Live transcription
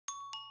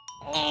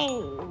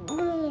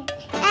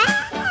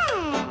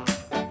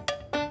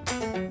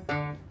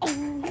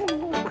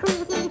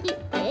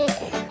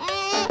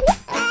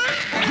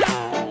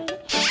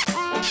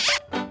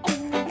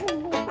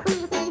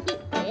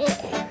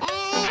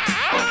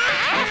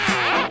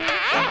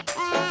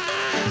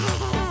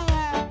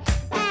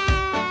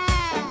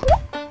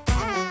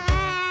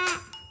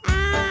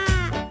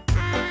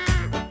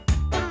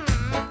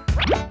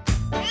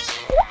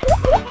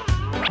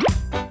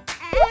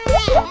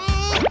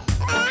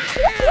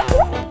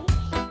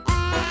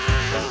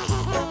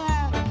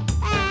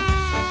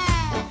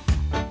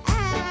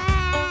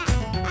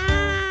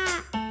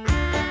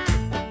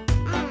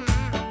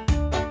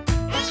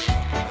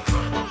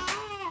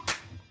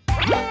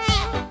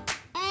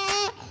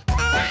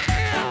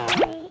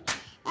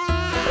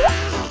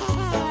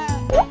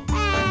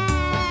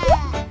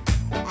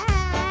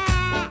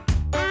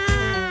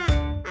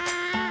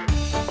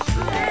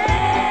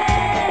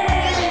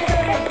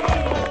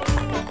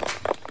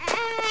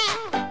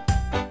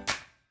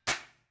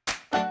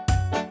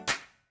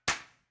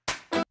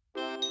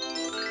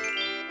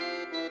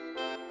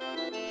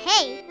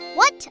Hey,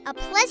 what a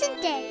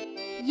pleasant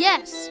day!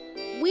 Yes,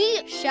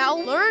 we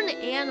shall learn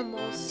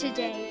animals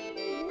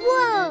today.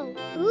 Whoa!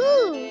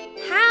 Ooh!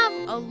 Have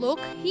a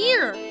look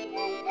here.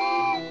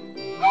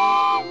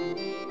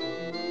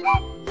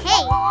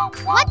 Hey,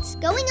 what's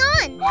going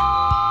on?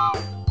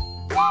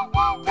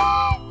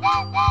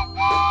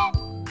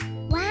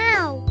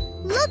 Wow!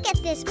 Look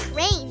at this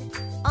crane.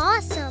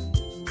 Awesome!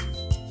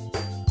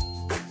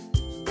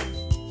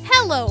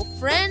 Hello,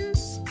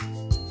 friends.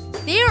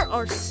 There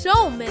are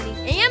so many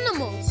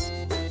animals.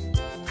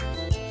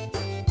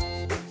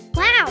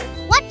 Wow,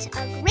 what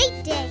a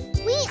great day!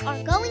 We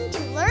are going to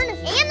learn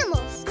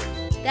animals.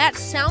 That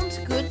sounds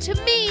good to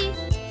me.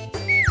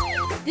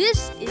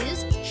 This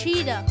is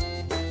cheetah.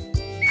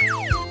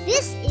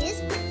 This is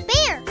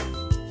bear.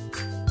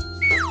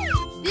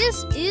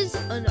 This is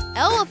an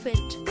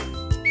elephant.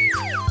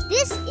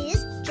 This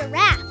is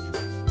giraffe.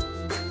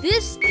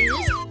 This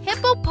is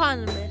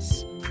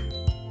hippopotamus.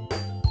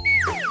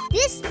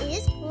 This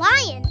is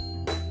lion.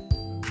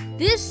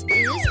 This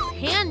is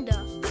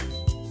panda.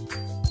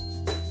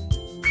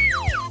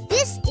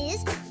 This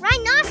is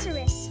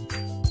rhinoceros.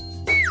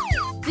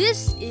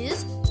 This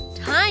is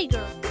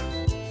tiger.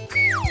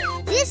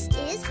 This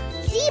is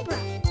zebra.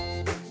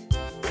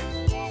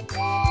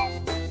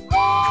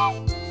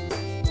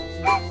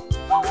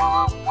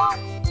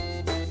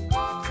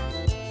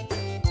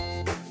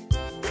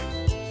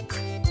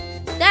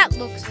 That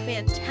looks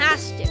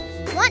fantastic.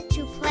 Want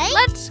to play?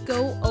 Let's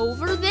go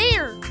over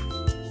there.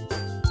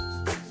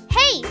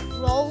 Hey,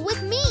 roll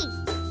with me.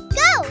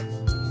 Go!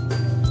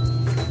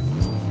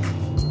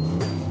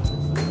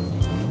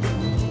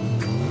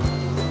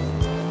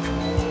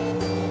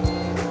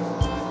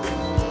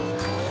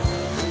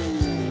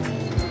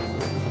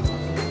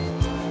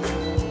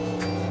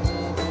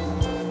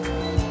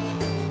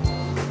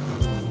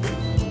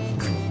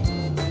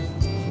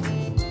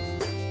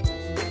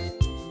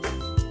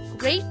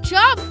 Great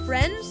job,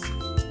 friends.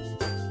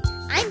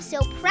 I'm so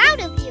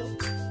proud of you.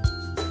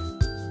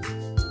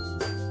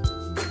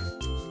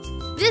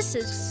 This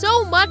is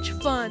so much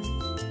fun.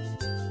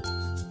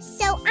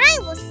 So I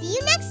will see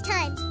you next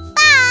time.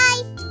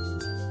 Bye!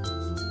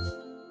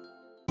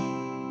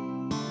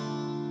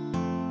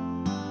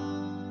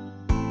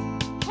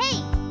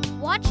 Hey,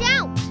 watch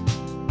out!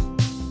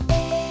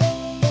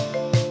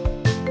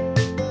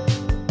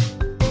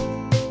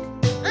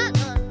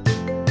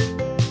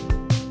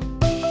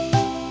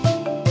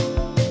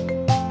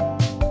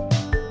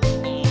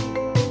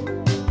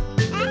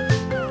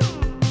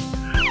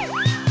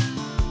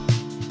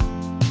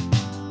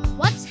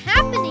 What's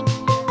happening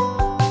here?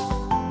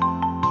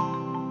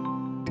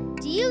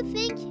 Do you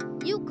think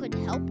you could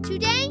help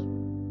today?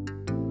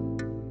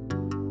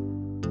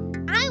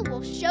 I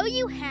will show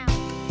you how.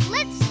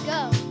 Let's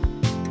go.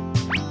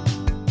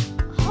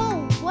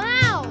 Oh,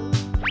 wow!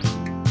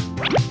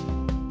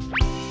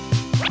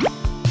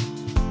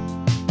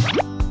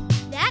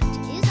 That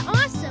is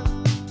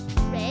awesome.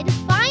 Red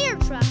fire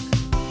truck.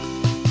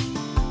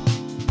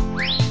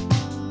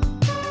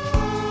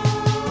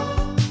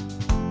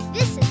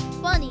 This is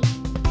funny.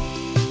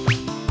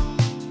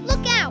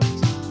 Look out!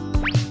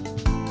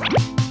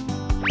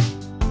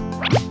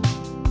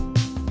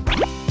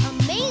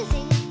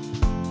 Amazing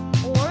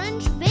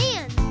orange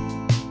van.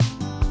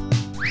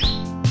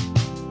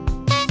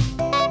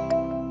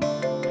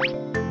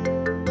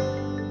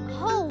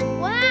 Oh,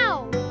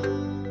 wow!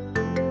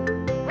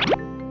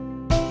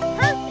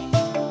 Perfect.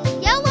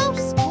 Yellow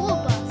school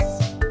bus.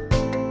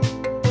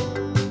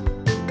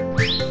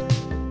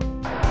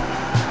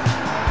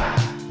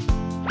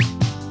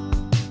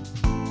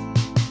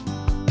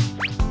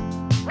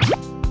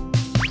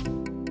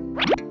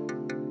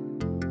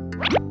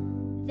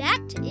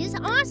 That is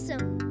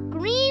awesome.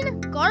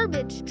 Green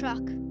garbage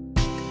truck.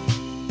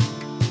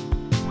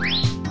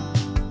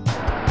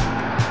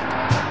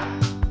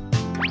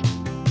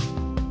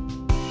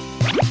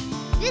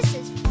 This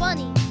is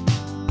funny.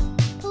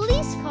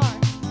 Police car.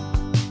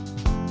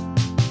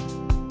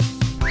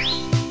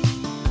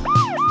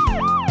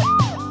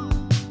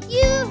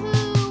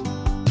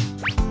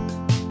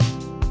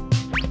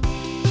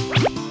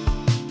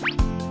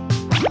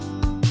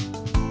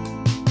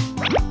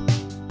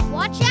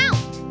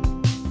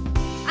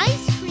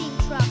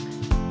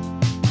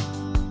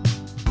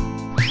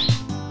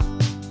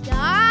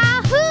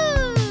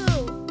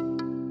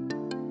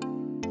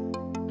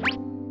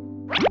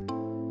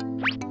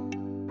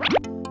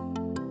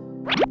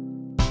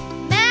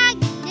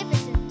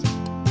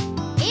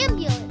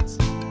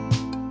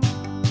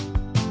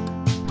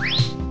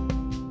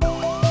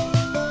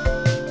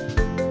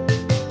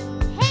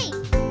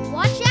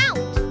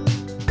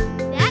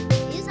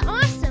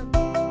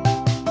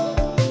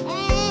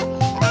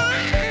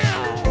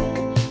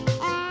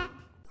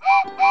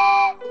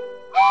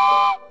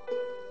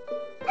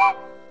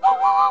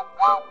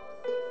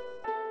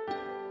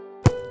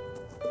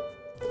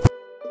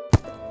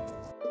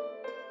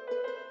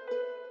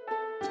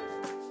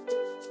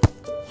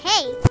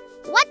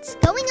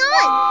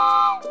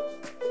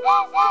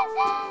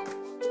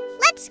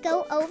 Let's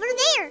go over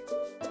there.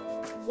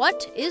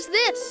 What is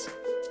this?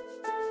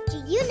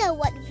 Do you know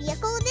what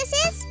vehicle this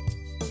is?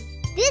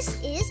 This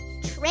is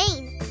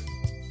train.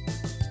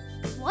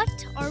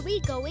 What are we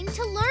going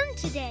to learn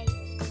today?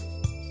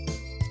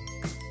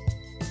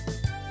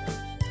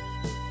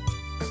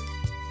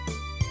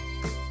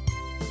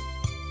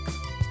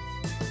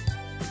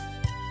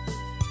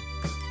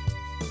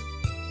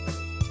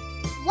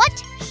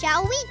 What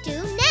shall we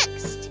do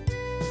next?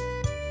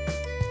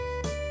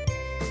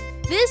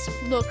 This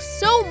looks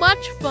so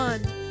much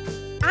fun.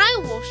 I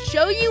will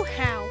show you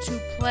how to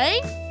play.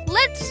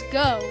 Let's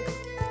go.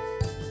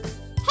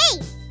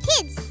 Hey,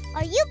 kids,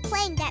 are you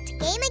playing that game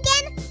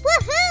again?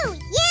 Woohoo!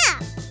 Yeah!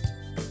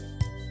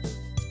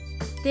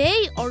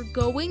 They are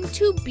going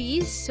to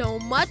be so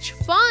much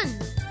fun.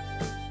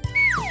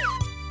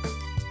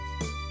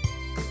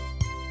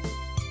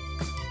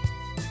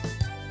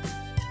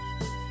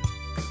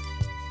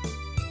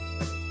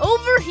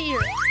 Over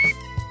here.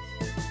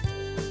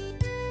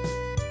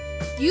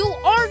 You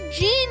are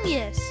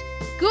genius.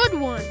 Good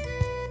one.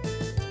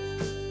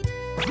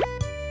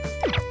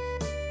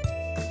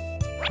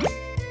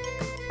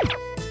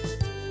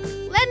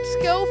 Let's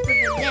go for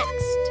the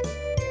next.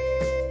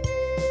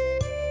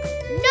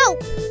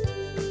 Nope!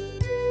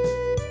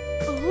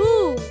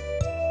 Ooh.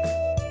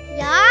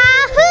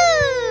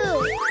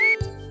 Yahoo!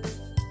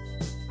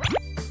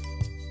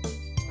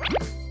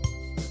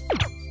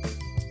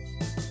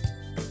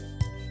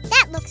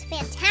 That looks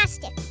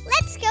fantastic.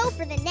 Let's go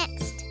for the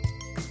next.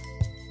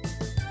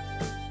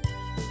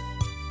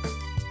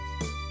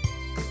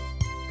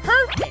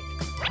 Perfect.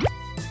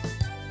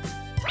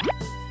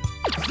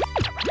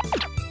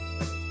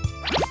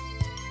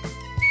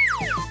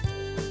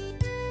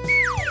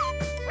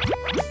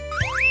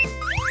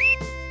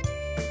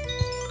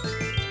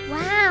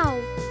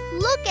 Wow!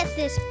 Look at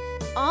this.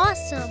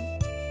 Awesome.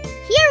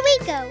 Here we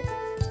go.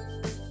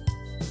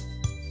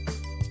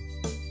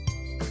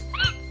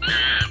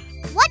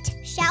 What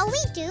shall we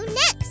do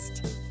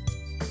next?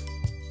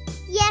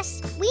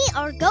 Yes, we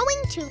are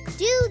going to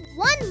do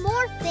one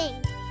more thing.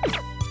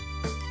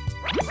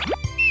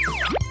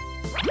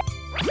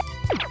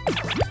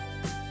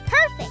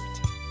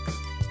 Perfect.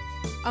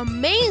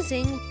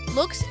 Amazing.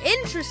 Looks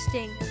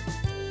interesting.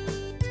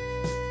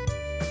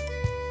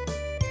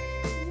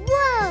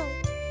 Whoa!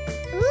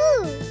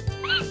 Ooh!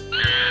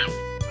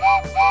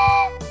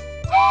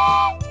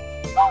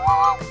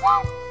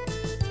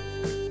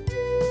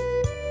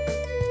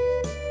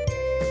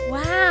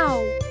 Wow.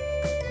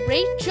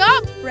 Great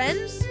job,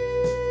 friends.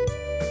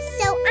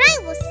 So I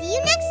will see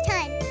you next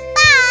time.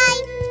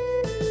 Bye!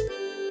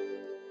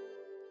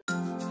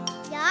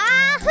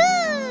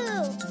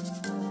 Yahoo!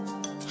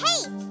 Hey,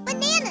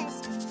 bananas!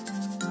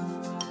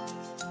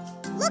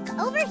 Look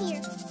over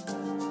here.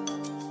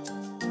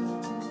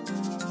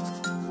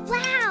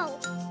 Wow!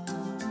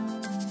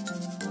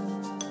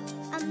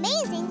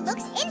 Amazing,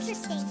 looks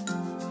interesting.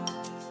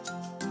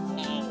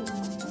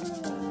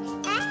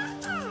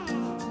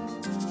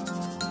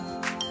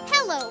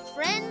 Hello,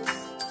 friends.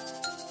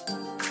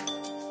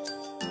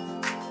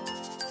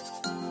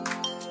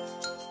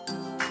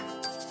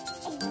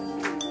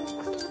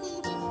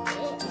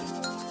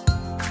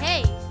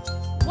 Hey,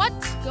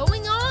 what's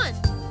going on?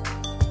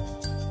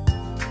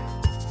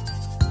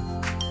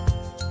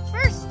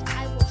 First,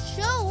 I will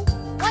show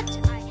what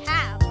I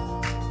have.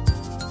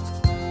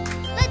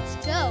 Let's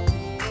go.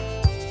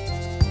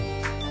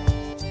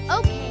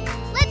 Okay,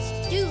 let's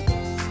do this.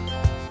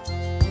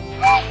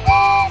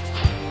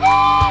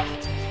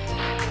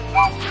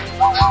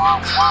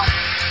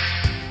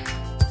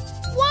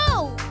 Whoa!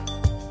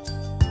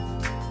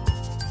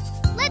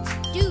 Let's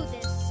do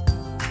this.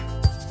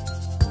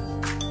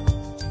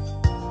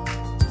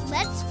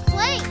 Let's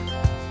play.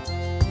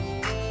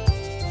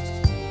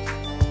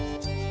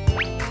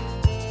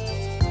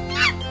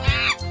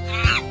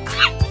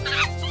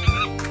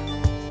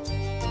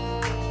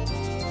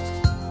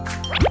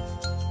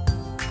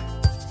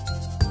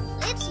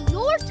 It's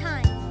your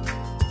time.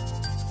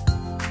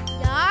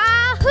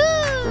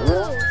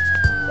 Yahoo!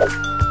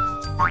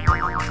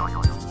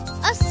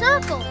 A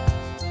circle.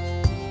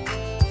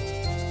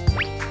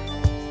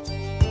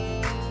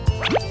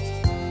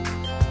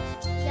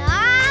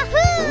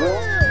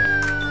 Yahoo!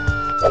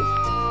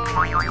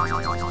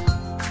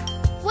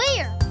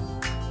 Where?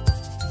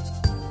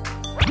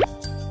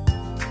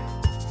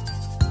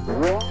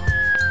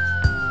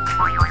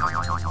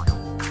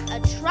 A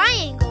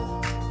triangle.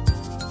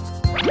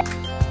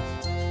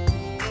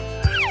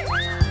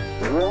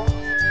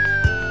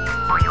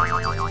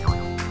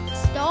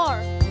 Star.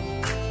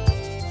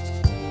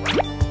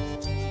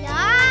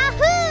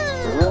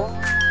 Yahoo!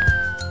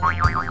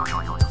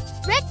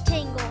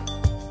 Rectangle.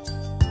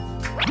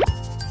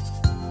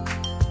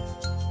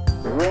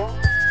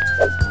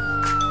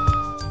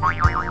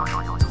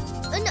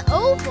 An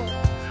oval.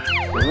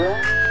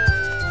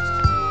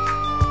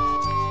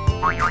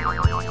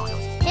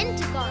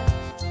 Pentagon.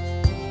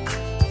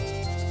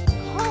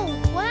 Oh,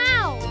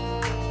 wow!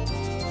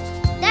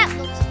 That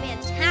looks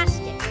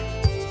fantastic.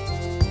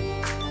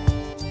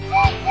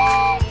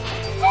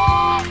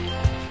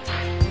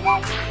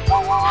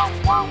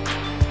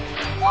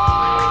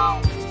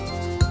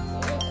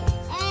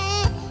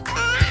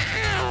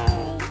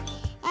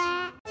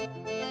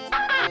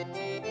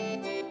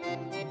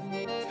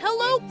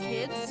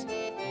 kids.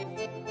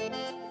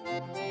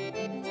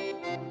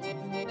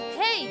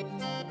 Hey,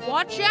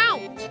 watch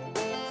out!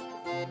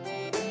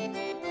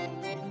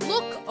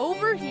 Look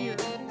over here.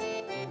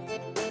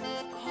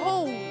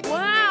 Oh,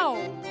 wow!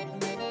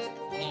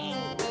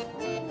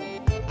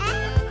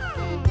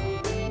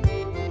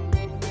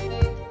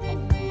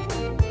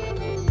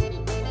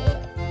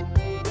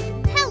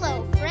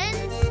 Hello,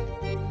 friends.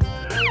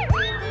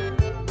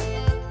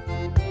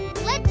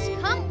 Let's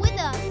come with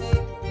us.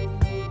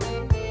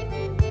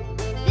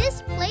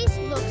 This place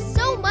looks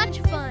so much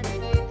fun.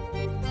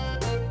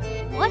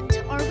 What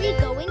are we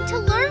going to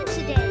learn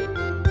today?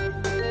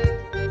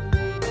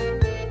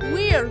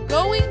 We are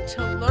going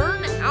to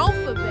learn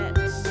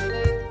alphabets.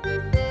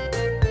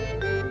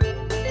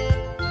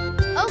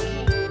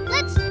 Okay,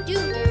 let's do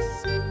this.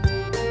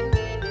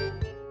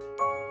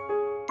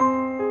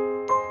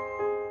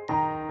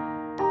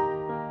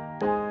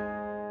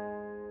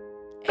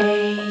 A,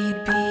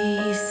 B,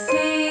 C,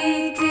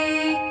 D,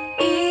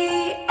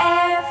 E,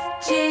 F,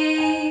 G,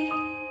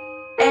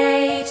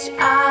 H,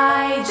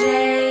 I,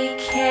 J,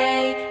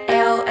 K,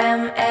 L,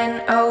 M,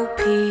 N, O,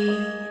 P,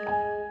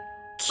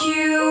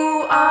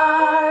 Q,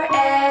 R,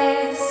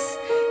 S,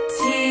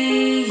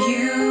 T,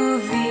 U,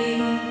 V,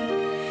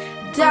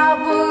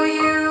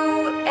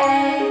 W,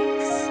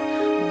 X,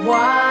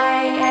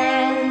 Y,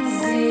 and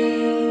Z.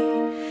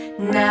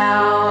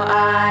 Now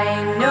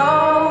I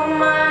know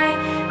my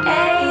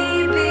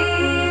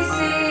ABC.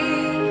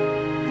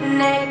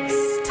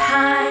 Next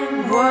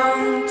time,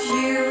 won't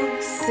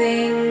you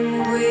sing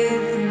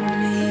with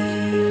me?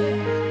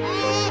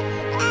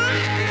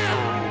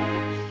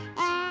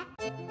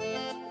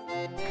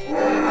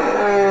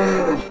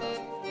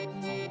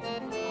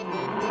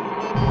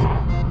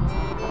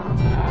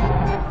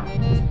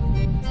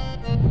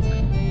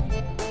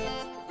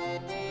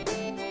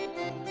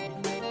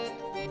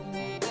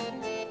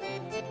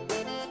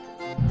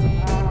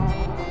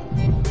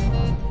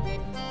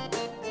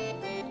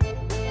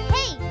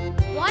 Hey,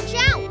 watch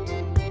out!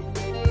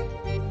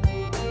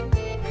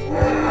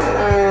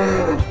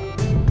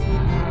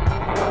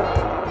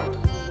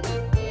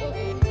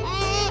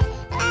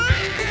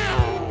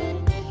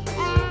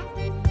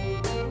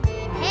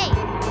 Hey,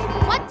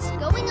 what's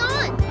going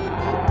on?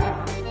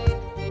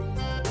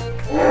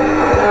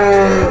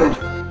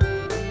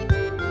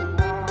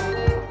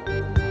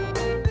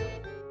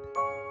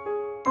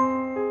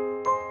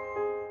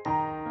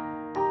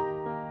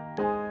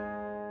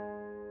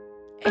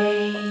 A,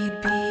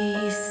 B,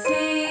 C,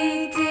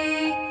 D,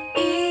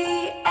 E,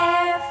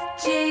 F,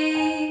 G,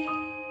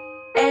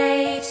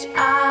 H,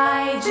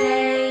 I,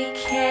 J,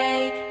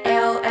 K,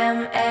 L,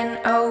 M, N,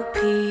 O, P,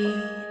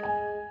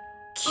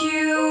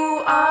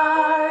 Q,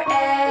 R,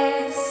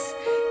 S,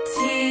 T,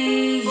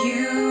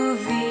 U,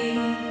 V,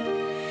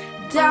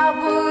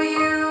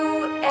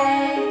 W,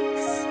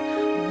 X,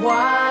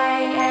 Y,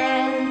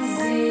 and Z.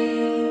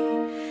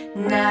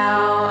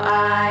 Now I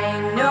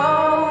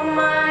know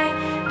my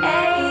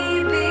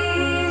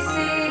ABC.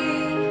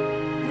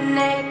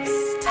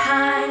 Next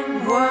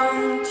time,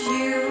 won't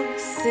you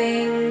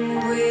sing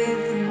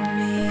with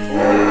me?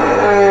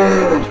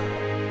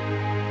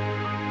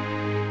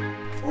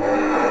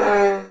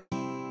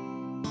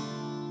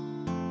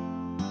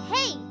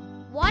 Hey,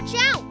 watch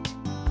out!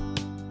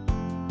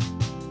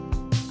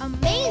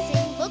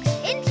 Amazing looks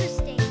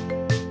interesting.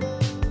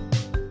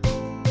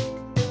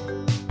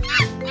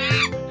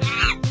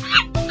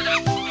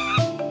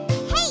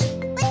 Hey,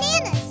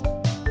 bananas!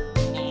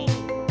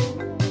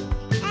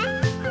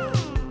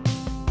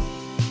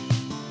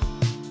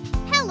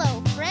 Hello,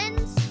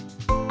 friends.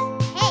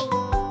 Hey,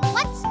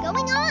 what's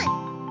going on?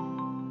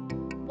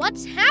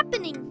 What's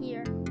happening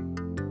here?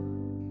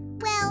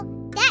 Well,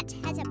 that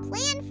has a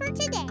plan for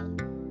today.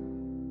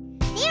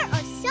 There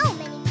are so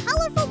many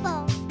colorful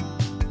balls.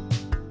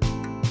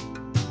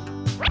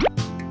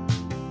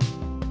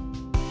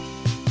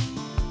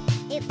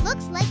 It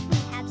looks like we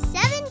have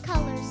 7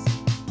 colors.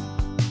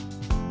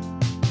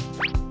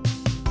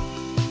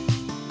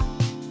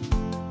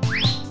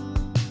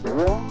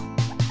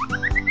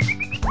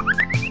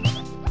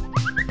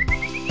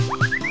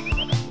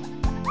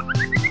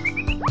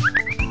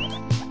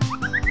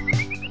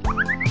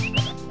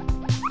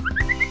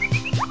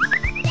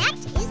 That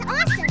is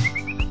awesome.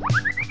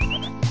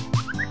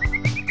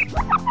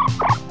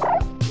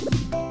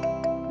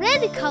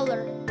 Red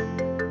color.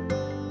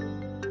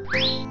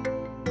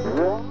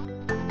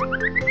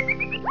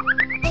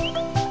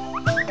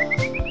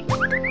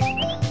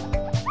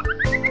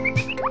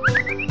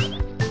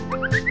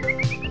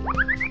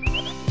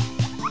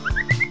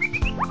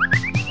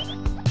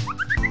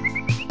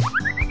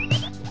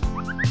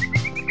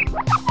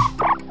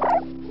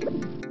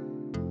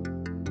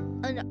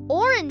 An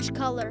orange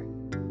color.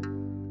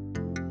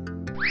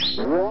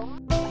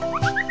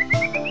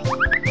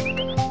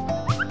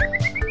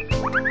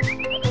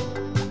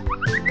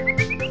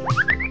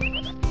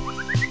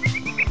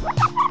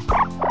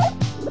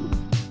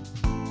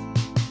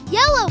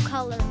 Yellow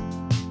color.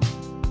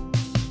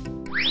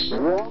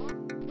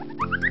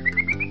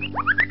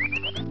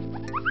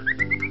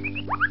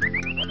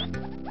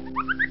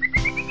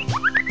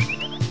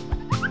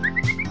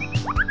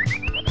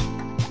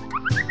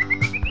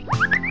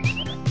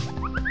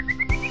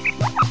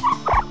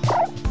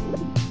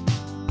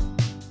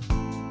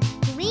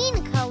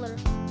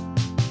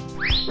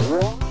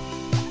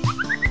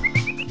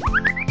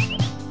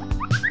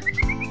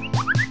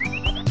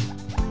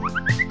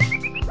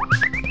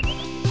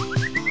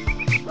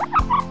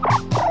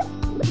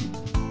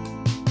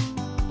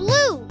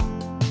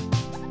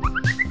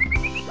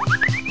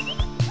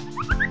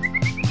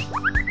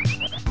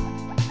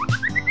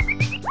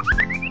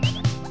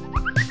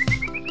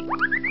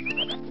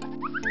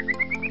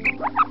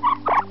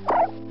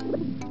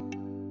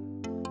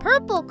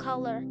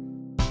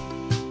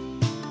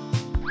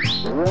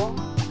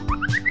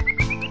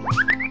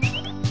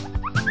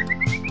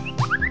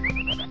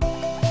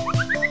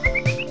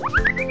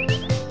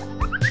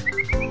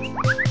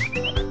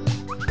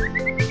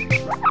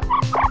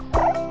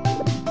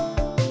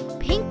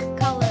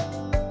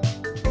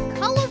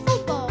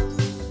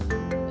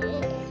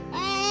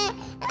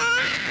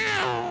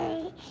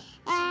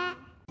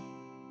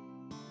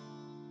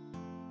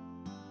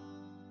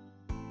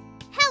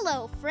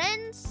 Hello,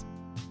 friends.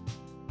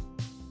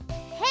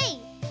 Hey,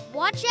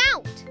 watch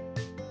out.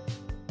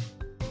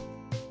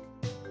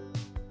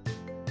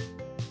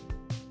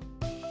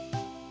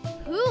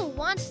 Who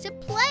wants to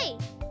play?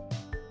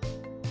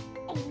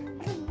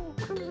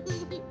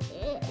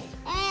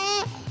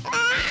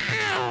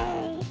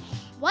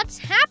 What's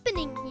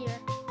happening here?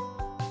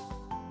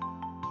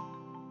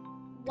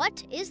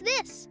 What is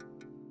this?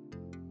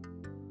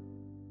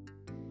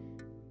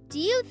 Do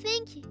you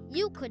think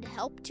you could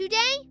help today?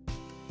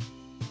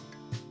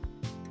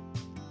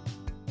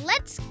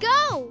 Let's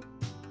go!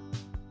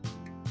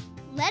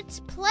 Let's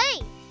play!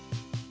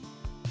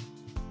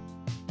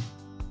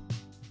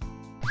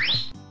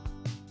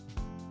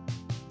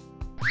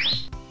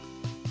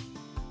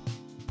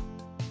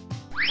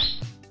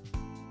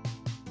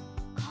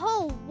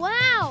 Oh,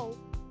 wow!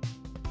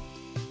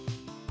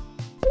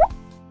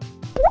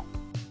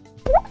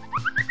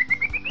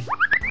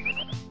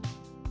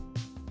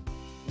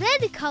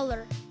 Red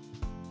color.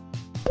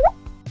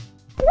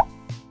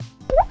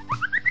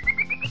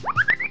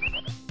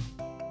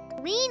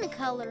 Green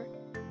color.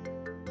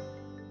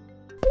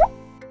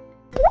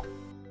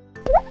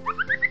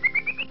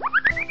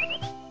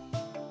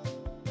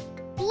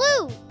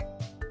 Blue.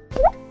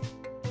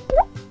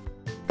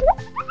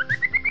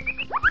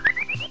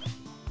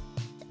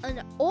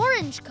 An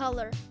orange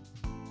color.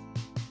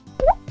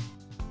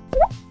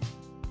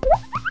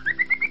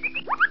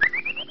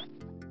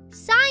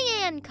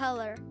 Cyan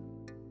color.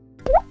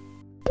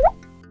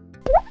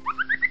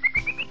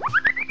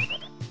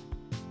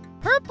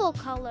 Purple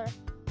color.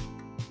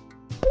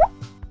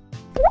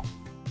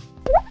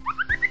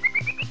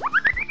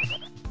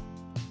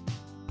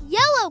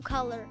 Yellow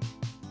color.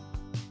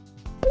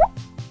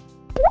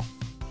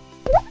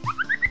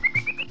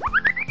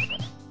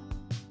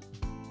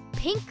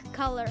 Pink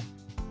color.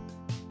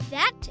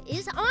 That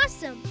is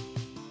awesome!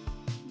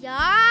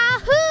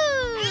 Yahoo!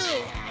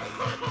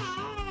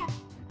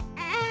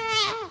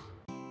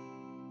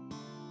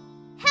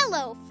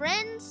 Hello,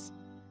 friends.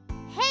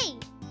 Hey,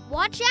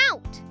 watch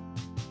out!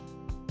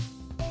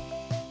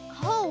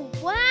 Oh,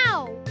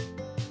 wow!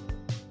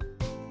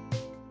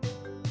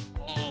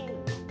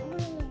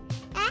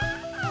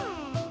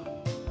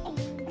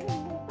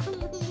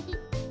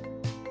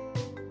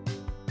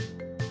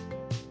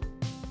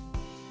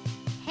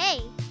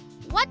 Hey,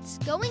 what's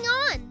going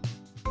on?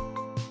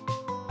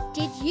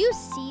 Did you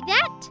see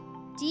that?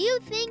 Do you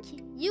think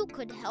you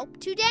could help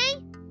today?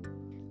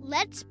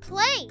 Let's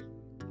play.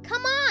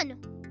 Come on.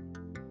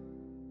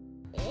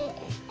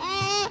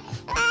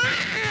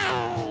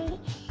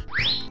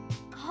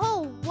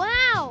 Oh,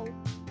 wow!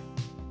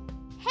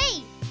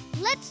 Hey,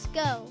 let's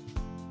go.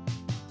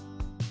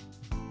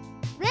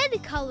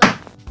 Red color.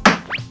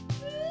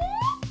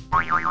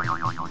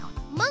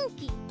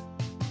 Monkey.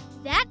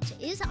 That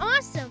is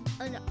awesome.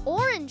 An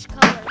orange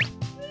color.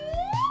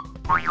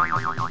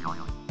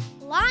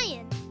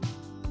 Lion.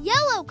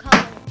 Yellow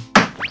color.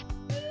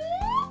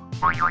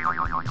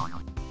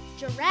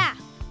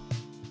 Giraffe.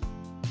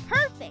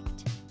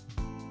 Perfect.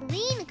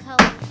 Green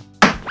color.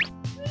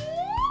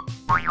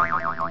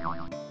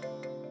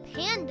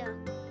 Panda.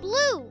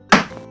 Blue.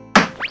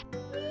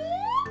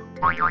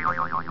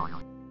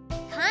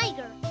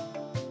 Tiger.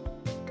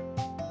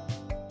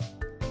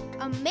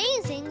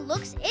 Amazing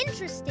looks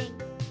interesting.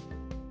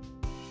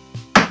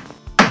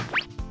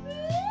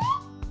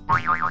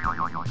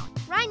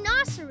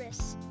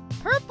 Rhinoceros.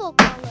 Purple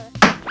color.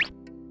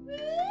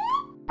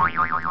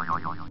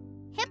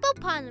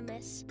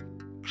 Hippopotamus.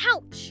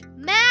 Ouch!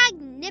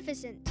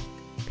 Magnificent.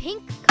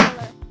 Pink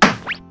color.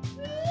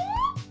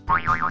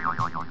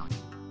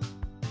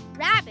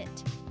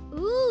 Rabbit.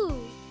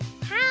 Ooh!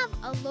 Have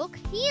a look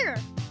here.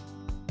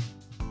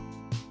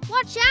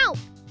 Watch out!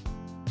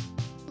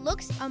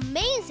 Looks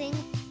amazing.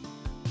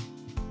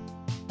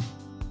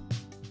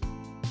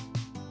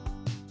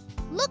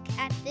 Look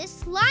at this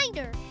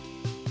slider.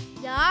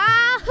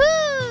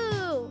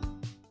 Yahoo!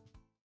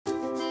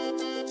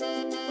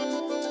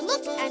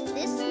 Look at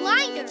this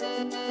slider.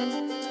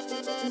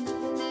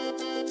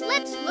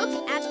 Let's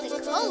look at the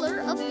color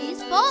of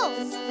these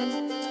balls.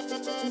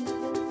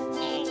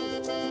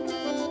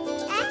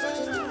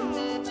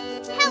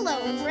 Hello,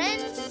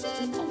 friends.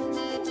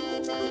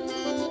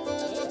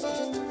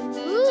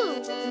 Ooh,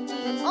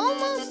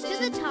 almost to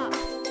the top.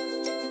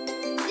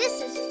 This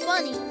is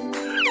funny.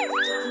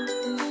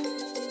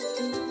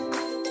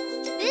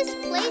 This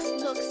place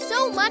looks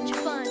so much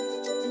fun.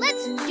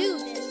 Let's do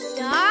this.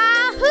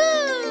 Yahoo!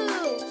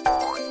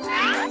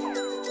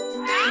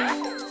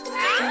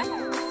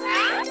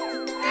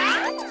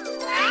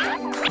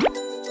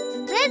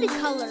 Red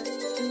color.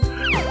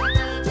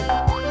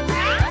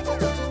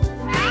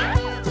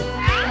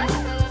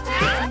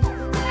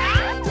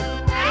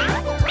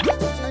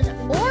 An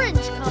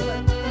orange color.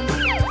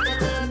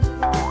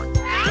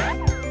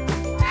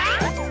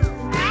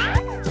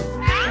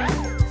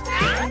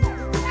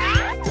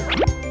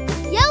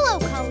 Yellow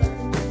color.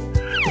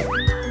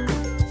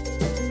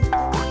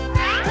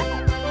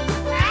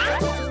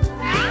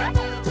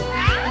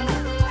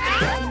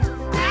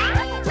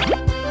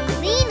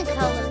 Green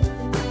color.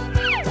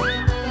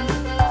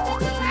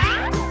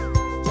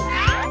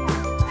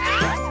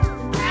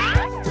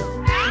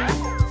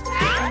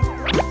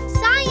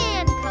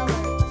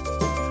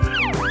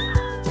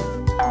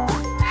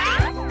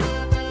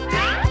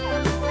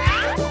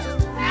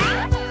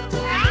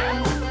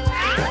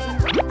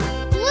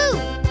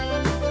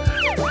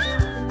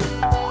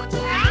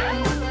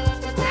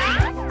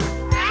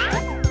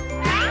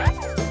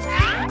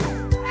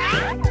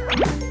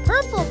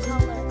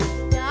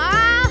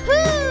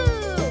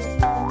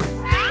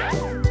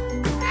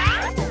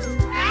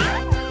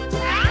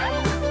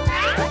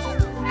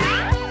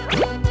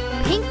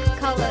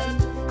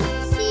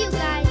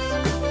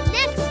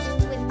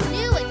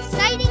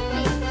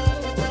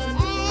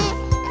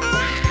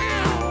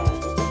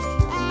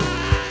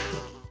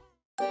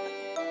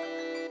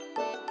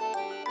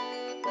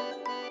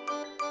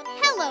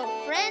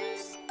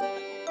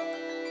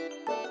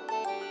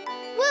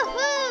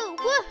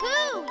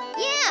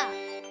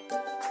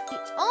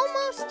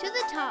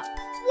 top.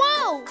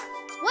 Whoa!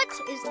 What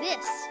is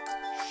this?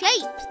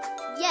 Shapes.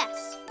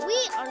 Yes, we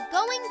are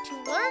going to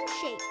learn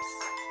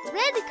shapes.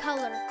 Red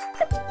color.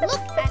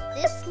 Look at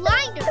this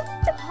slider.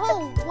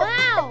 Oh,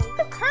 wow!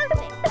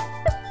 Perfect.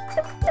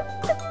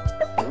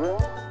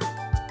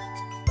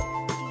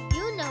 Do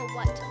you know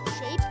what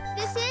shape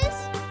this is?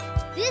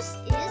 This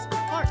is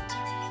heart.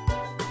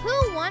 Who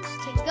wants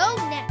to go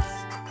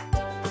next?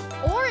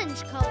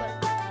 Orange color.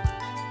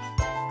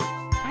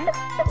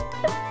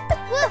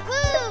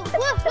 Woohoo!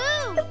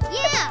 Woohoo!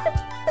 Yeah!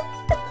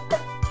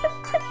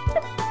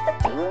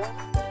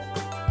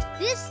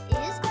 This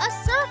is a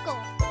circle.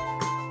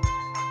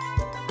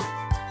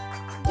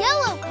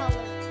 Yellow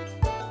color.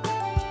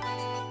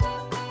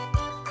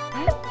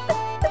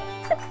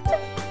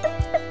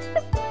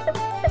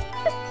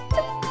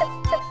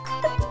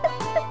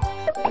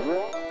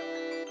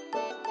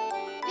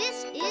 This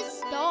is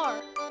star.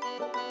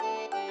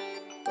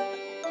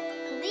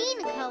 Green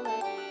color.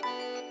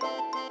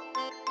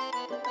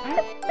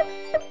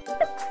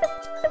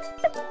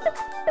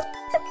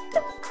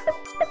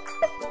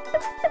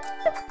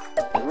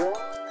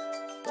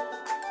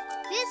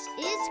 This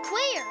is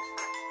square.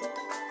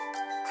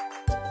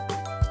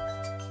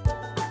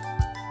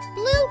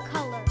 Blue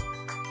color.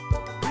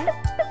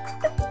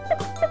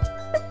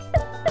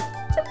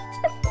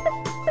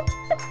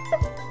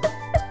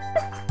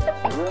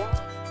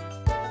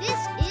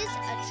 This is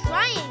a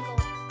triangle.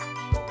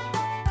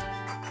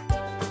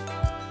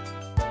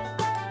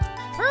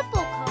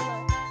 Purple color.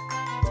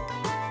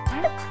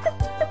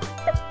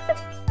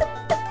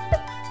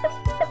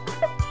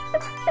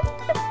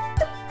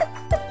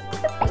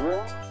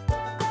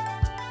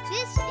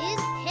 This is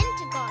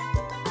pentagon.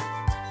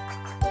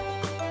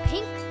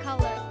 Pink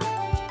color.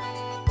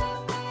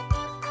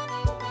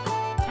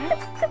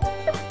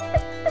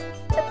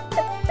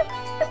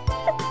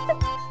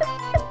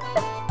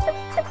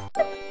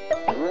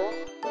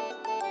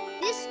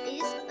 This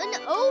is an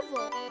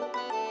oval.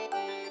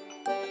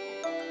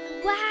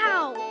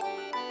 Wow!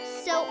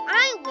 So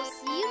I will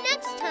see you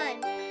next time.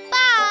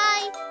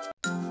 Bye!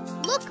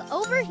 Look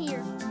over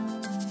here.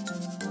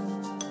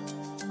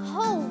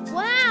 Oh,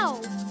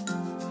 wow!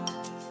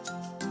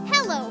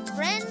 Hello,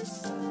 friends.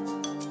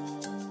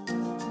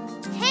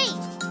 Hey,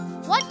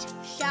 what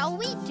shall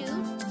we do?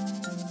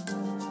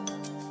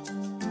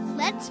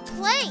 Let's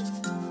play.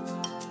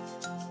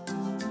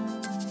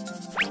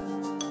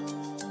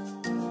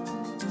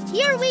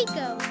 Here we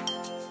go.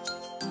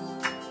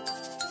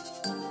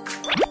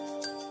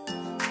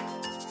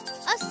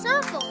 A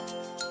circle.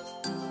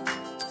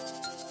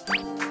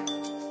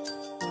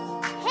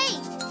 Hey,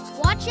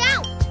 watch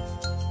out.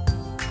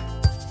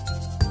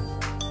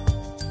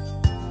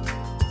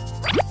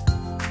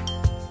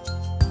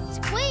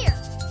 Square.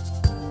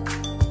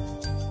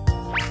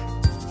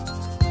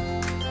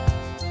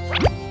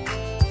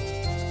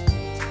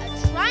 A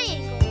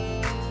triangle.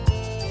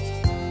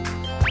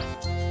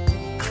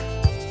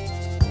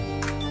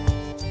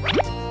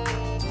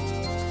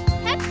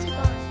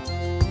 Hexagon.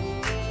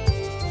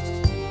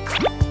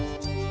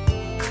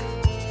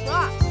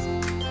 Cross.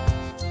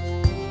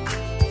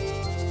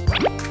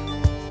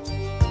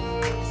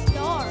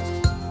 Star.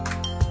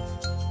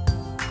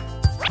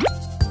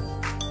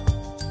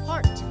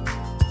 Heart.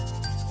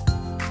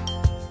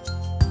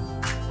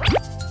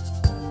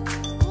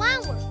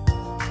 Flower.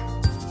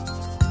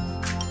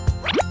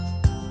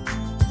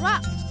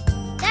 Rock.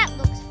 That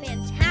looks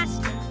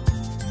fantastic.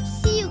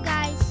 See you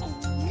guys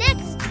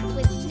next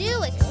with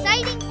new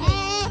exciting things.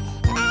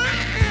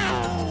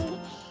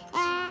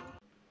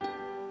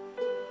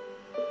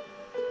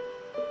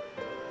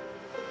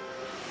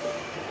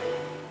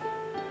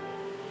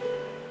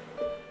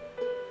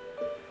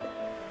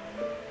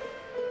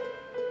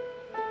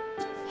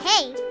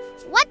 Hey,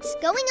 what's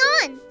going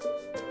on?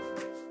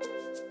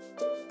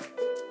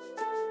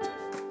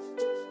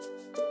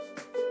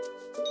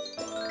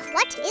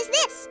 What is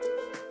this?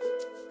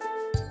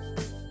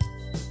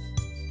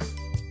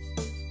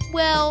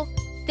 Well,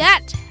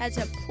 that has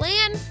a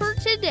plan for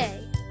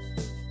today.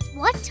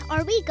 What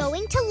are we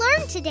going to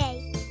learn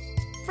today?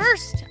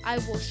 First, I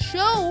will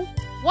show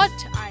what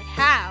I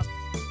have.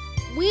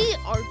 We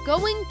are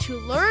going to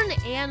learn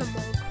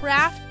animal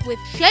craft with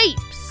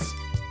shapes.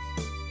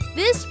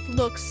 This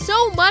looks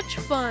so much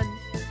fun.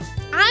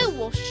 I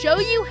will show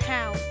you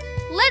how.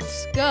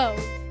 Let's go.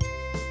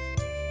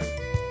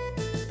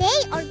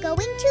 They are going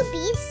to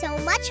be so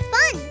much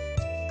fun.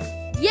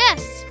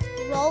 Yes,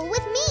 Roll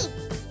with me.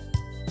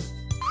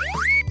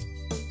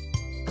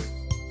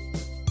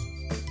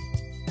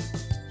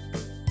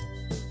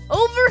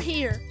 over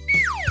here.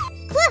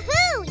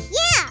 Woohoo!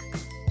 Yeah!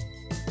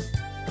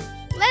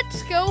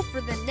 Let's go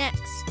for the next.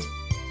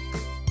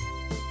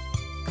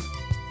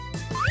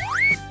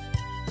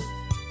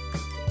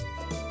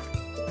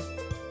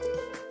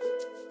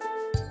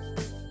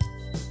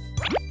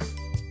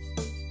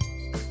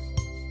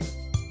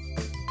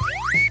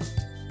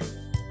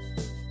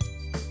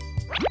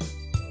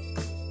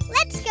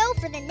 Let's go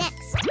for the next.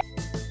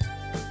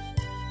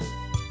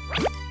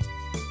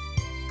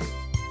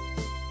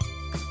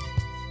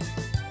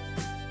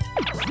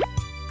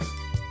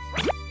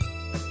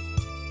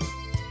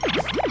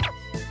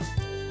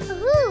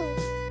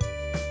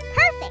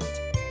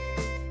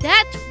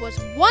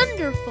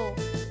 wonderful.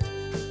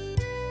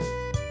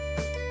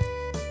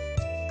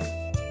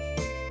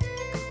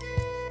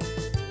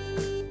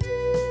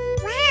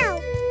 Wow!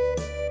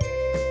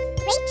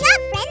 Great job,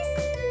 friends!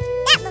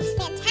 That looks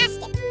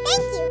fantastic.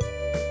 Thank you.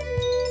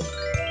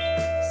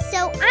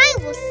 So I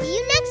will see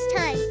you next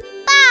time.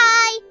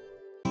 Bye!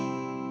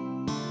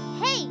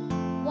 Hey,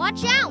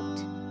 watch out!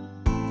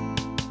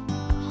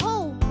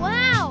 Oh,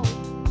 wow!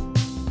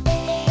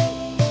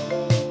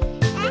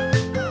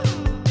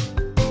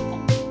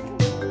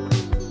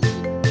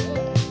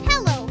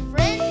 Hello,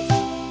 friends!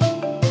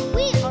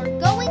 We are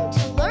going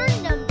to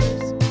learn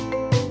numbers.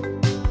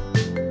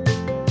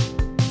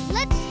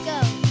 Let's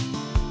go.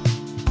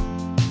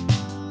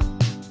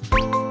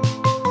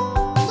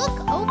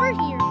 Look over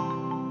here.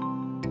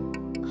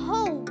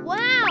 Oh,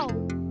 wow!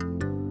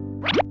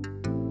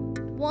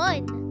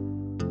 1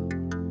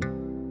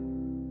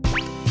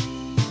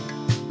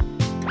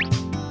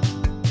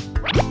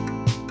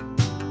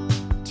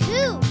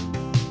 2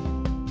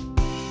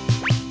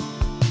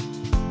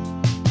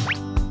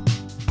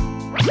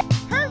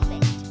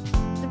 Perfect.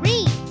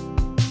 3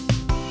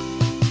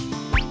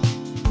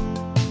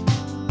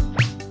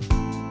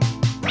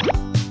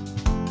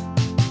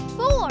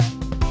 4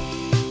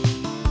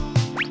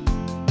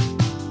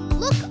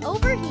 Look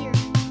over here.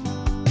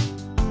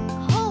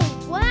 Oh,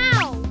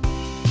 wow!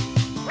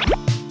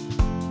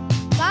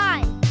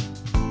 5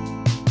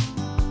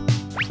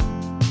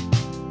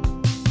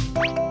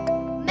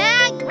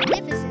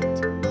 Magnificent.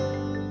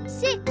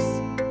 6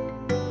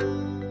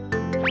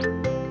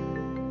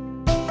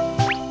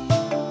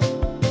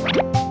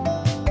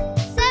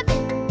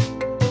 7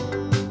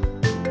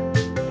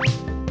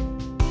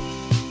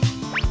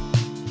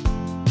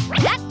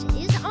 That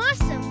is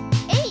awesome.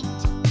 8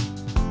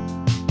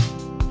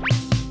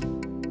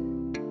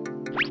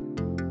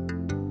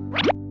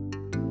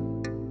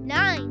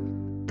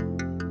 9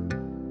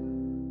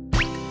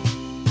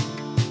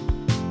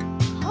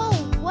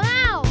 Oh,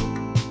 wow!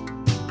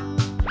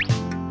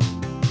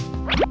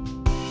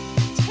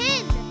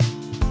 10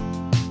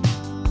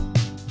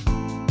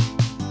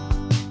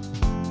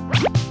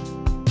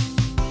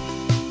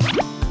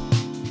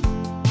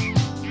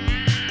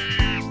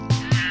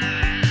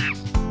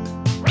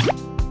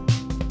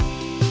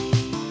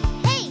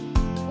 Hey,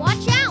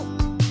 watch out!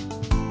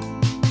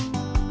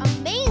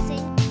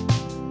 Amazing!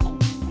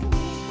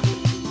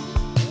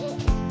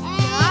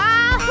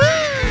 Yahoo!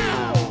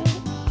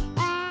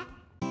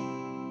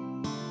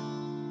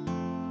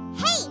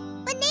 Hey,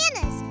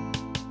 bananas!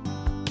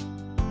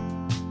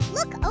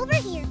 Look over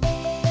here.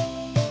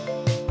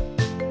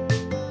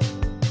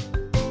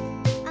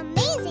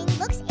 Amazing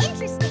looks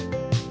interesting.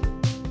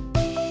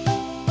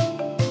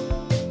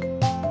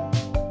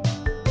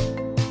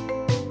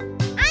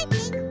 I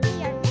think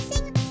we are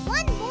missing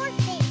one more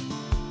thing.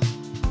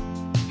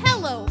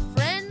 Hello,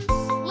 friends.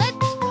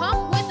 Let's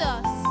come with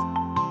us.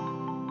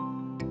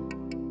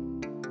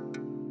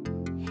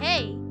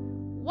 Hey,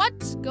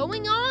 what's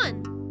going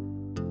on?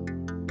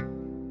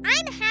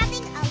 I'm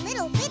having a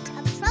little bit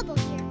of trouble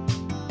here.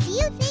 Do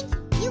you think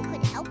you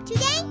could help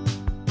today?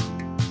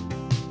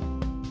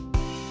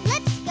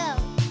 Let's go.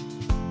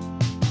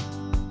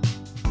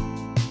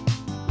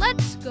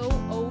 Let's go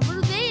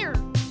over there.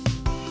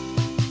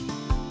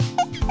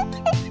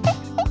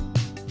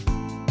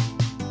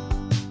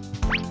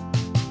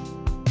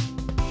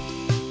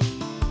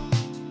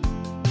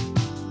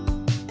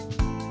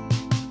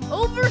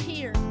 Over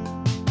here.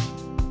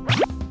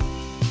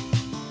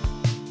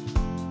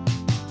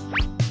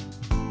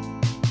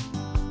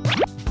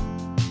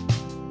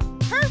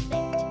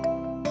 Perfect.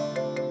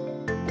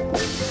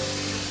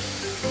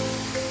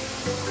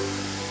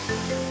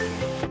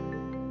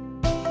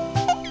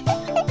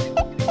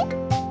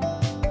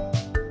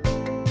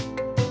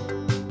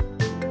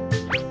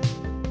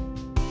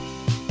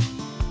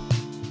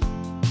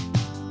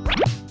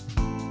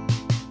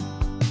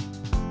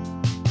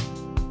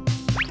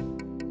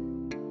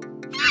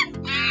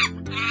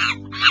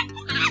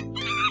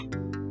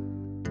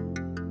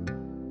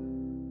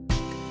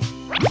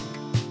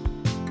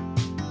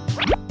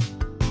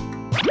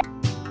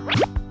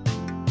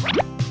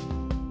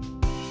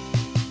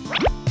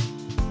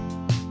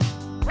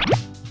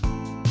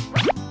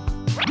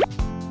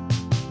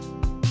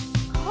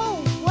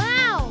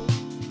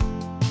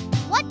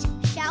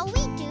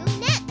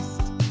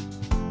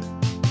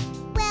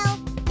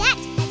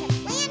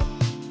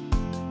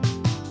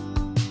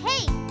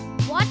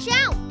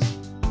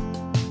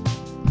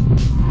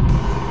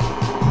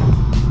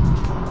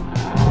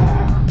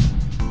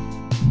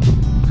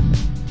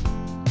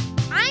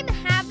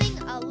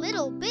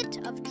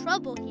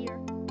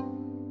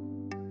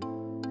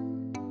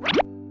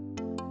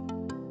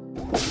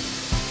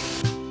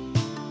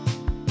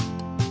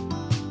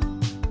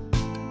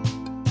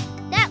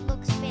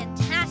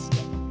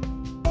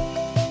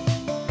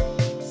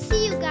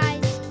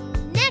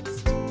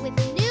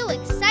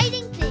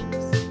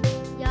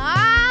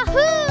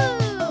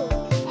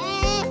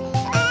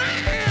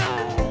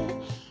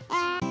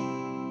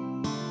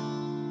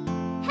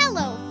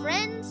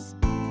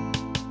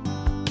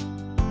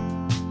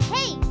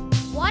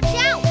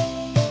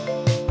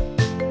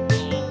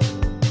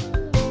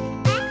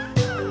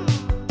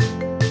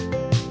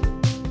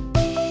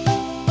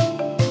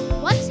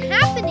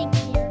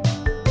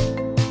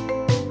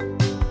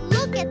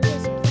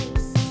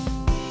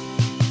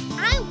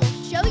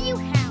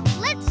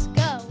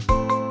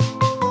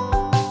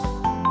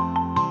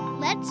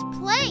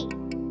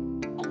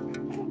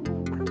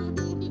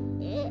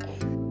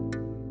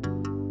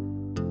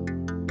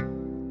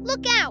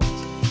 Look out!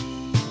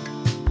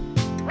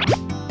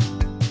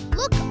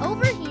 Look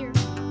over here.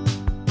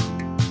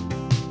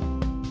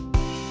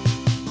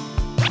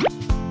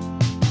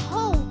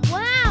 Oh,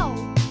 wow!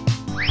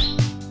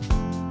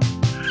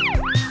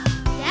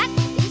 That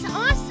is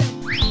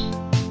awesome!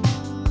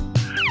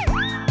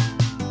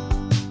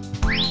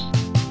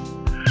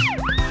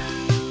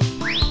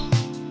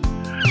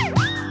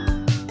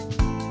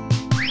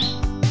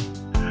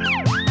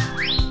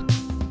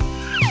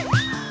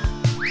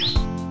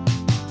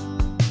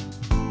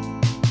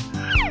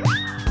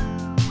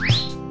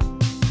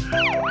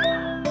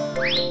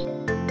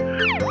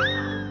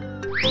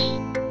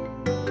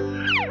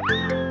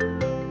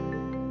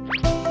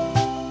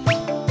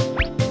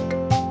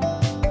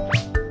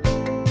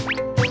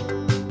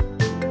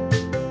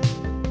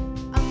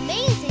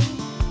 Amazing!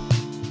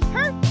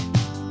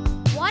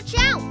 Perfect! Watch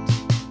out!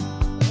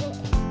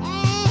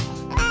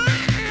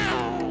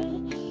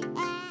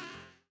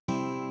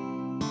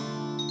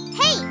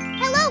 Hey!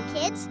 Hello,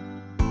 kids!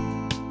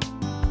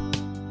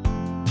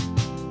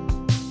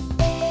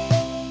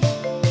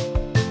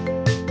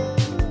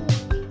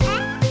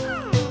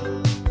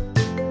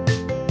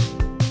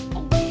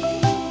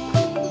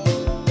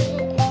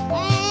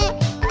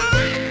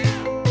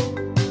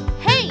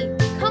 Hey,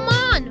 come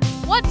on!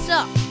 What's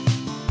up?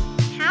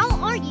 How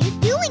are you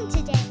doing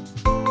today?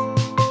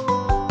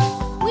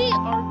 We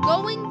are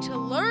going to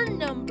learn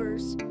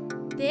numbers.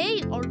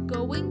 They are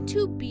going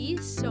to be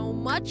so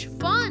much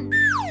fun.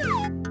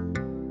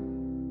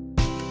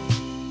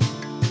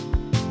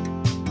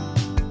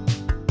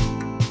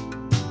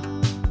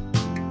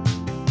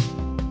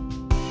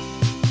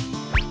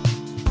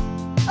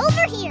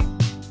 Over here!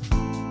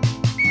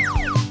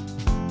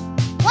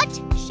 What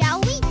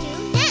shall we do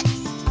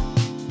next?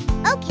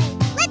 Okay,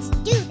 let's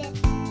do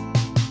this.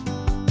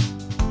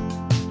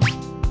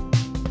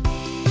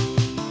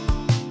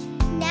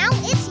 Now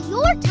it's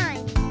your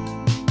time.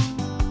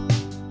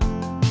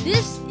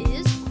 This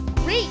is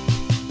great.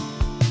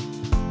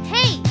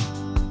 Hey,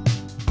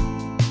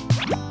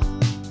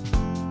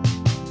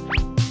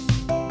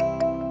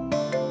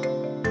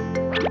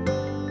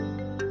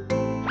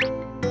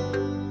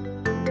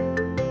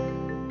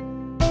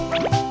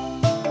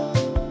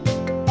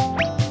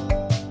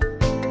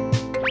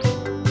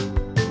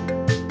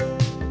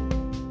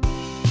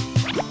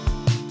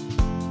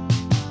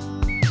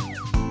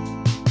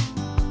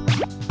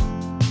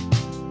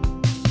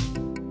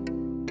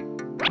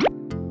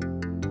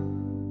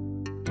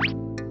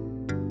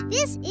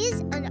 This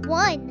is a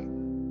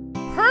 1.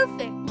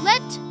 perfect.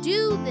 Let's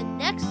do the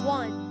next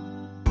one.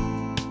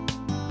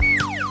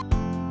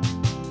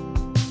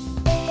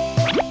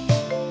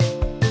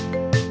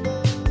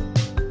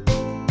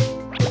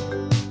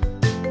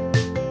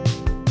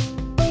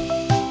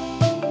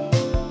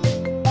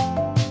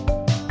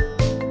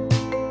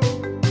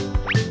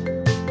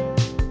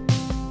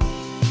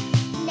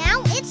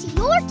 Now it's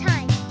your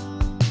time.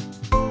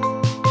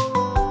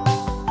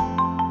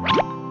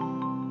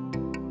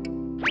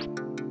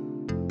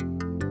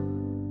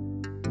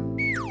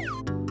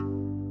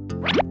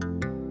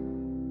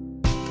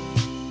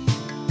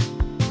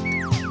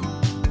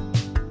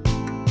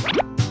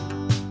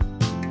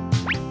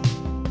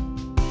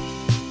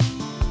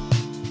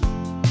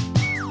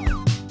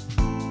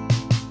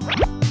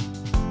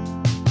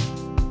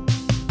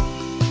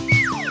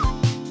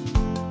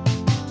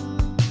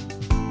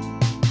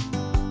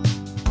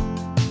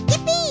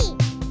 Yippee!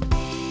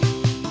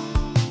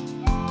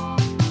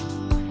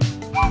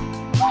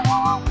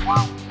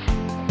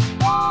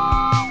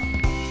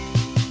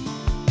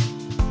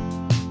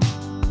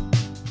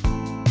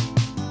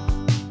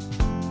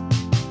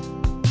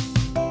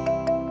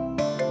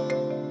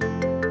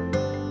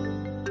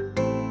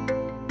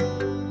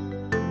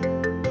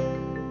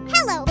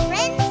 Hello,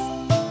 friends.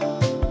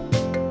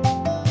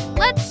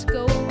 Let's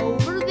go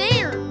over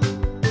there.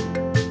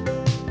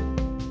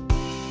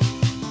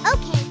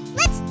 Okay,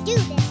 let's do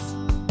this.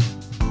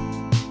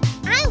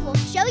 I will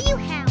show you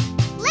how.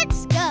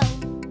 Let's go.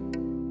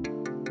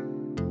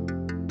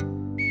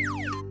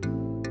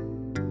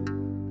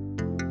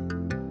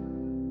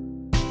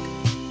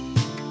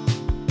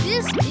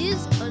 This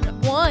is a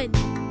 1.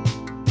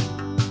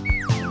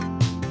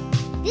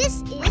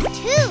 This is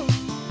 2.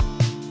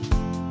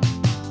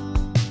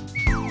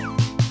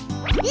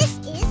 This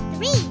is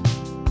 3.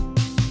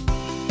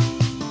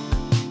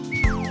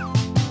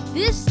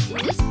 This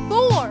is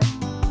 4.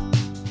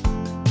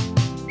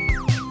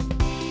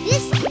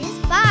 This is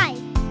 5.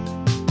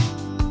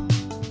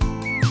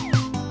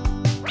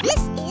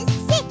 This is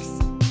 6.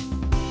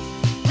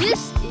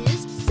 This is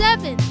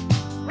 7.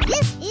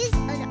 This is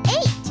an 8.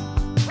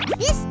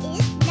 This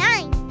is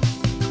 9.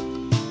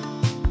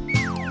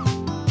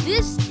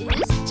 This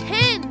is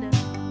 10.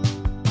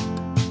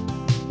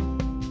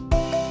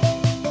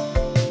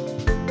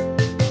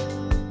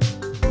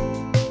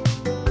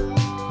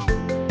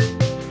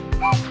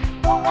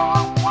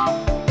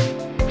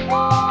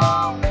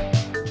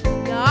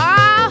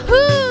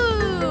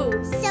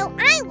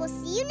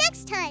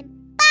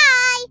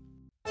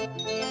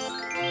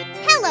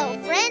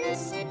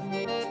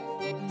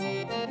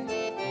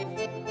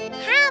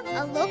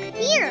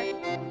 here.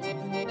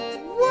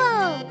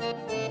 Whoa!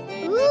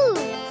 Ooh!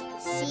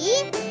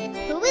 See?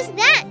 Who is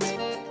that?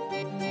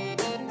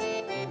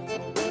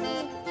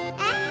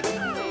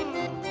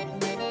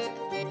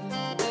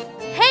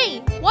 Hey,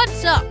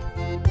 what's up?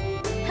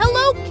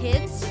 Hello,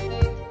 kids.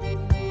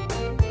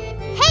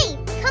 Hey,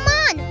 come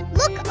on!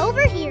 Look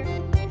over here.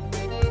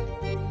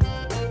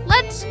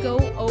 Let's go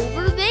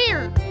over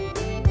there.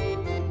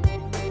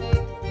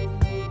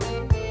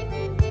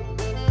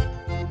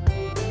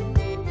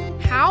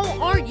 How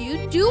are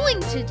you doing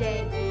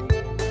today?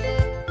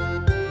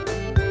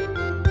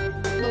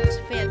 Looks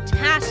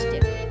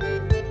fantastic.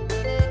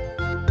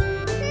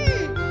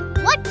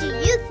 What do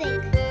you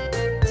think?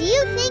 Do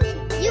you think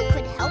you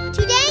could help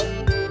today?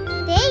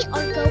 They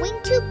are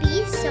going to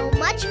be so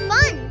much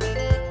fun.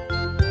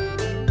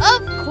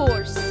 Of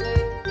course.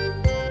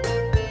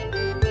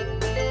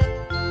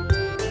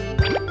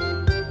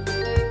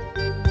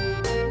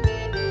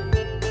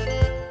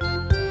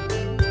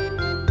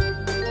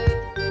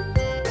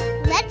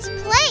 Let's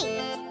play.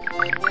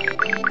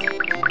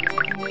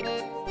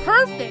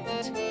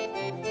 Perfect.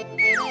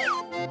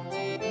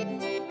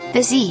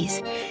 The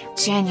Z's,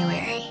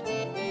 January.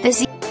 The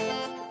Z.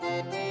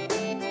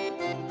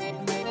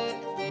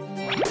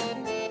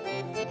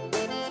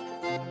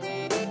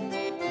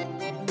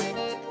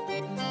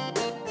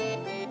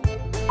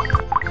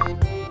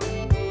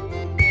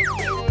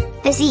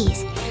 The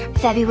Z's,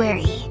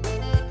 February.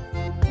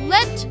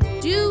 Let's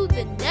do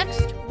the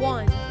next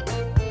one.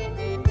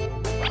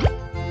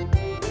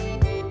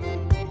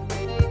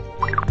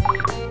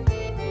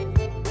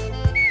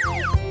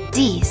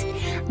 Z's,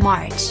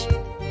 March.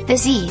 The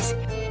Z's.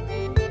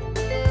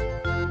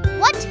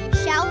 What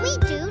shall we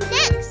do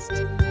next?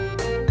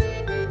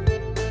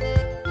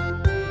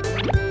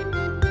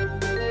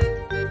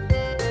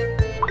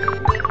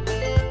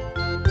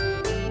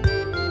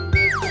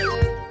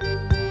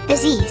 The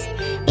Z's,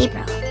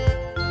 April.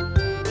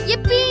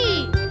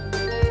 Yippee!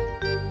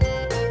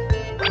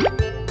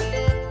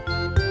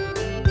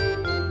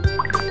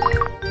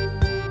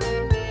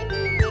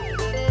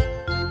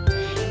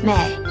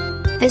 May.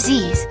 The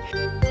Z's.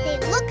 They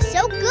look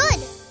so good.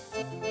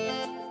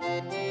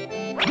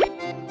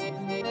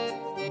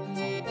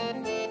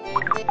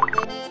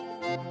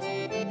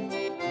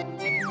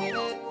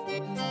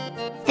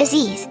 The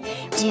Z's,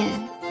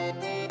 June.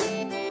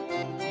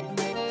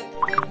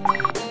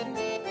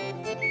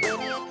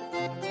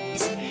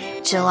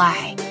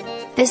 July.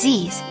 The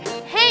Z's.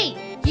 Hey,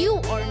 you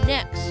are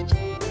next.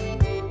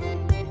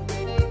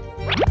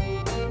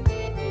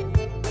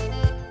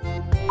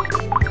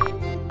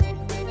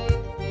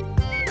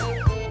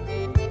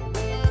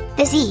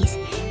 The Z's,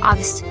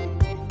 August.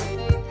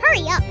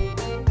 Hurry up.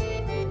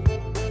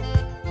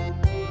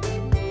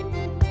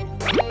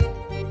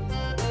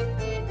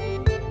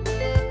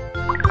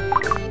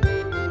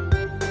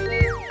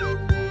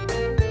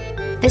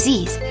 The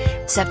Z's,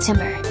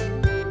 September.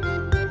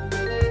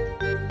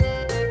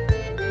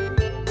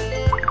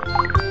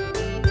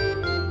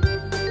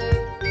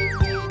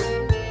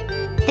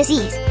 The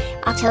Z's,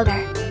 October.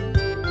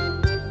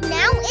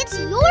 Now it's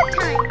your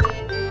time.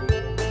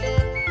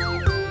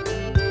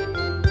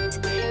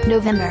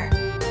 November.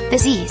 The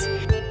Z's.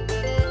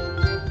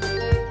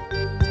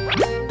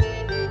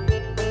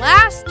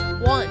 Last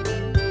one.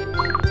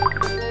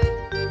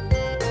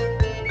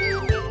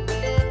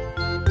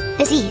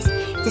 The Z's,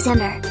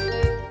 December.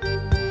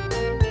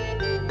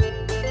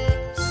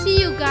 See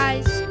you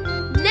guys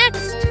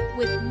next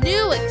with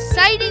new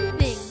exciting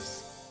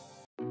things.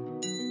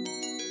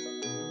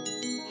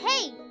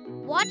 Hey,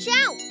 watch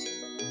out!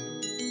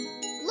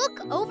 Look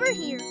over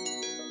here.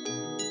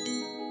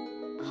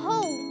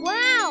 Oh,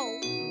 wow!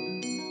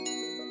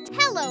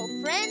 Hello,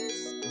 friends.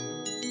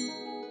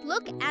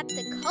 Look at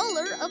the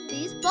color of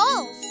these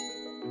balls.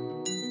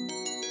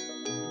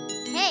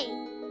 Hey,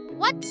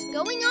 what's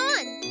going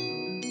on?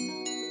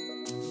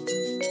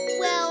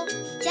 Well,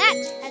 Dad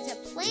has a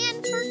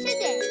plan for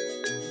today.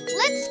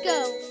 Let's go.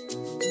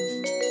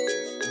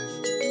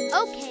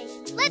 Okay,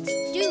 let's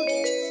do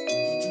this.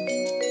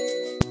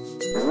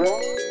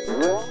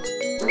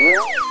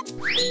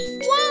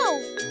 Whoa!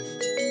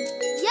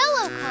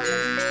 Yellow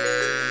color.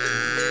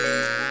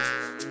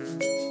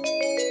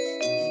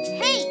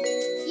 Hey,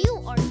 you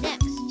are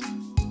next.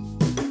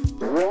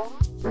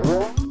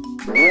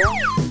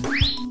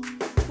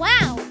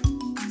 Wow!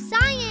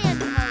 Cyan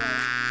color.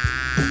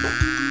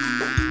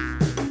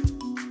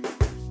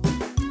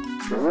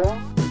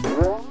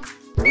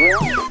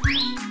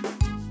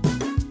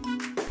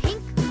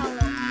 Pink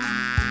color.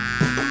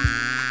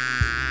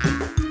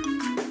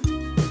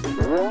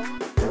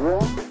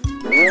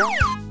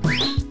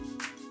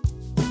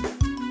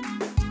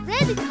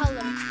 Red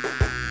color.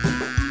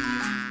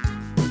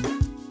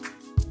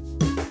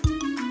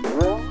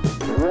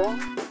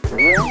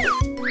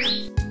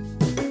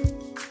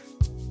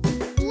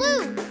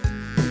 Blue.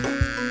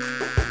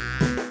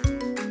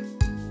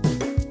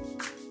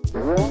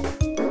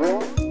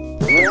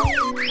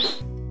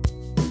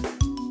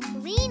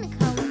 Green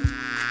color.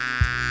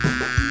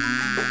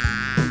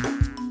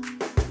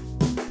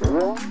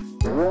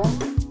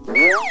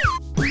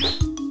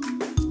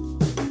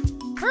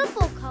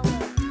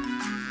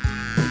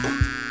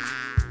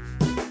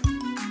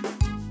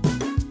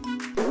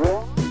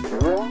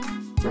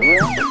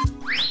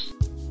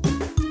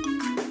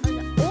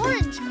 An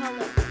orange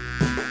color.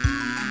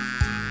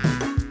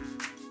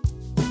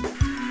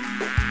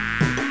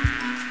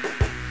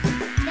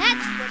 That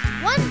was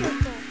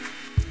wonderful.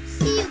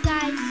 See you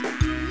guys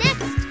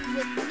next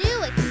with new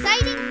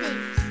exciting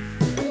things.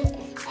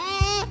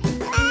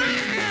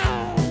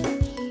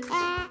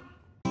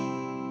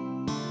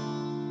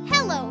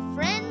 Hello,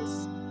 friends.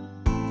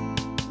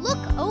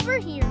 Look over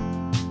here.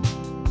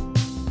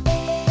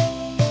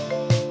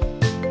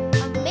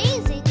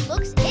 Amazing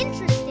looks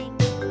interesting.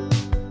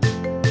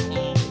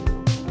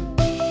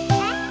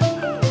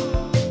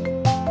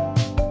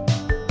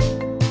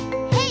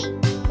 Hey,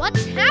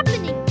 what's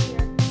happening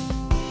here?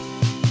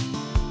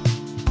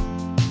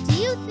 Do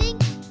you think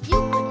you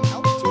could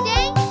help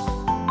today?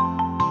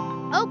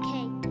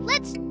 Okay,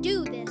 let's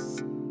do this.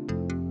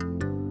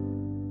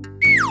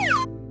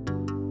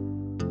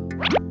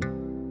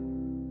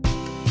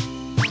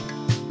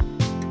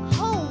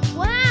 Oh,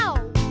 wow!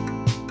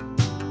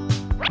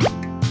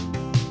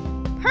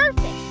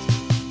 Perfect!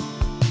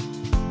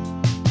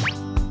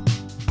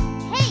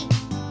 Hey,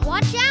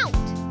 watch out!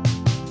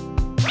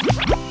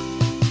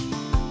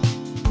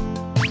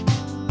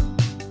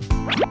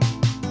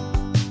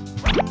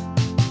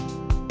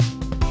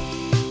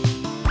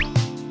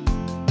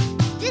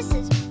 This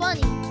is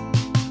funny.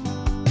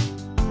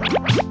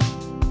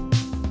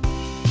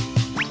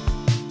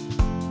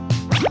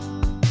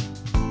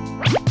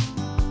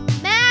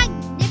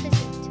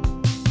 Magnificent!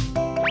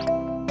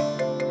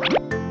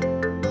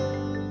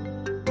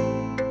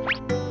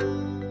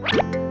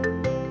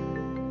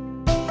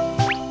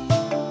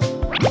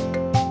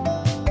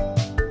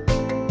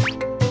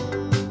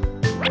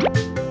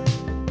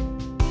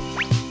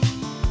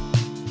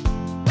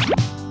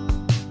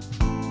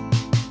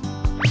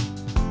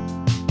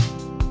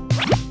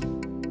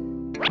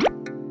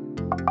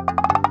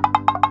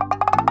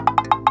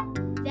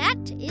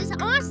 That is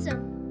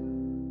awesome!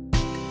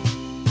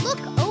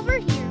 Look over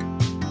here.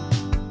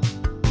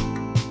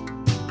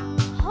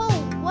 Oh,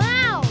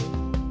 wow!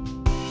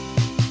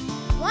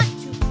 Want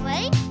to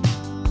play?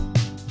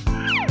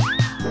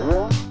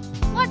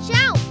 Watch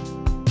out!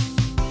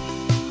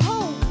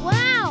 Oh,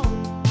 wow!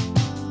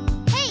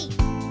 Hey,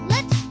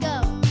 let's go.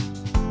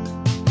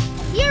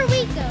 Here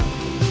we go.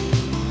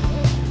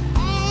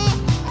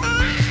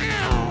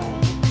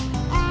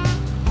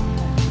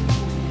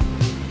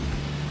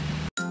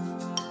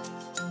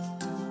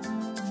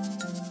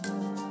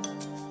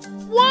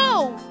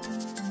 Whoa!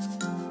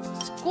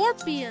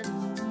 Scorpion.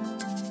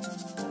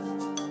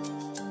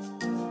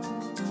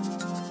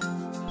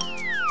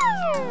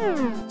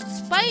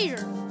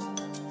 Spider.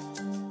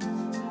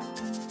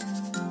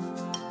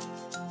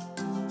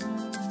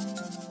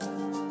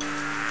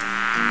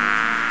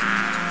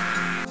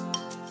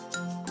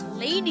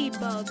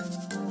 Ladybug.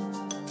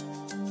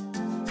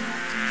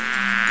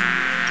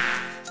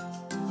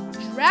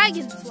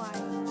 Dragonfly.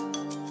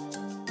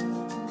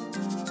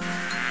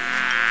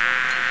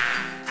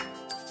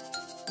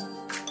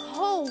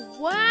 Oh,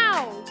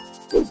 wow!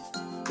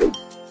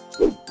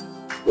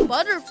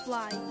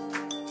 Butterfly.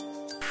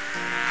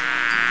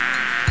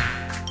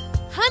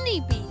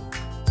 Honeybee.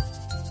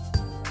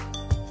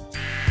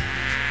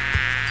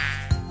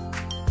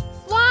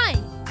 Fly.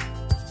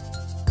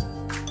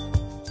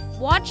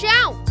 Watch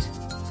out!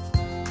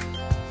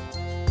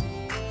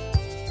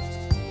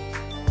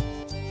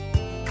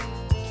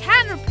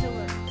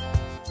 Caterpillar.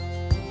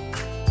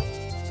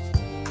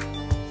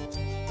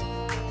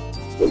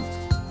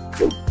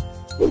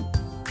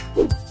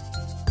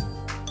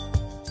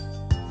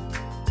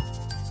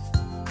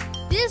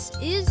 This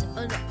is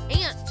an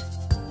ant.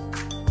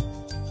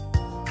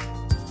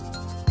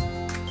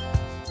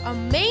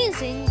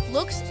 Amazing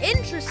looks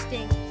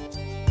interesting.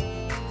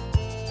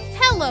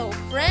 Hello,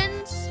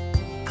 friends.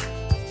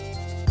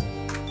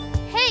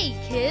 Hey,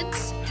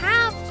 kids,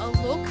 have a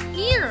look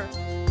here.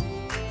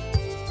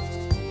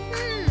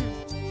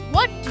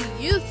 What do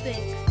you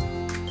think?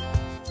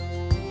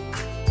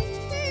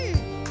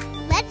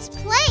 Let's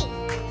play.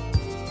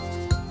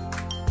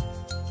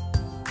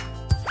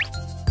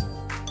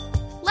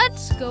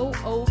 Let's go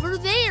over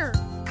there.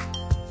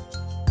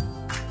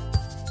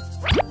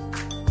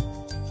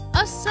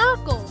 A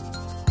circle.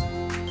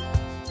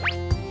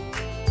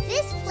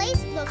 This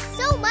place looks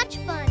so much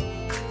fun.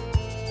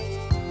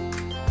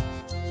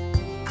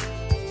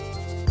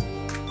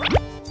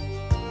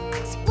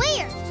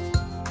 Square.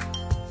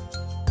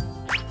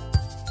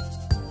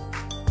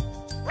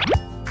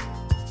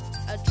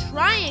 A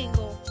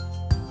triangle.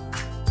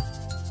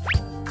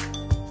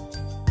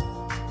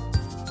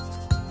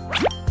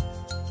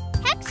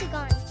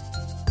 Hexagon.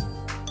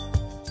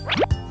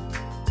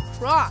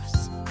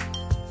 Cross.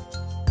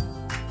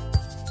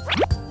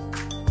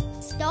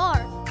 Star.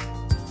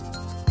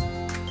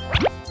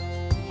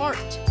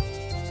 Heart.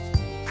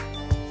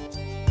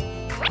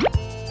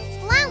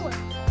 Flower.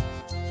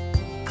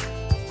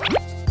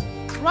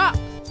 Drop.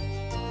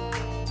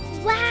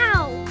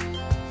 Wow.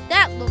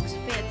 That looks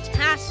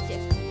fantastic.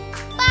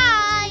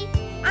 Bye!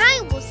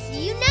 I will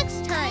see you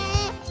next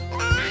time.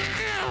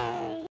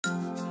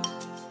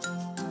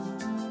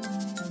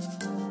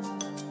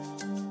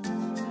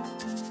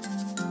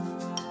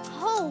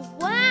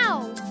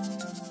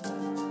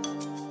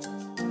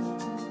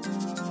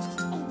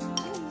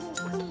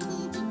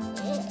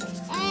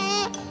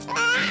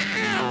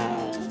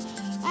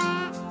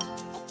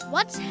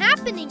 What's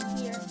happening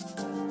here?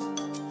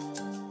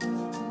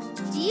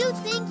 Do you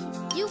think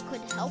you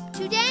could help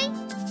today?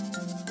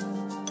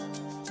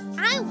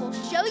 I will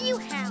show you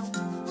how.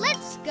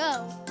 Let's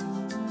go.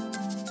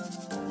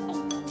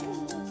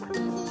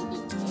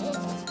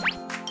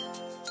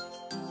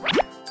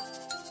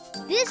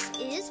 This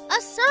is a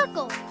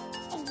circle.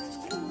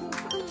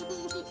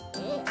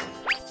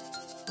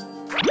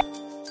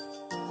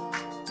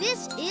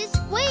 This is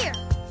square.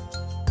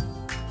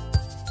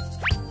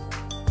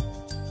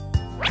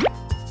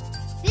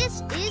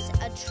 This is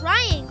a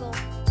triangle.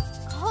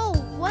 Oh,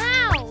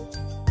 wow!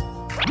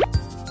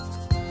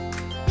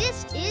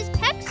 This is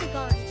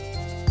hexagon.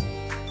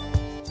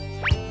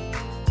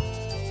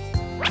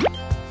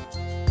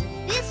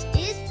 This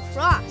is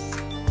cross.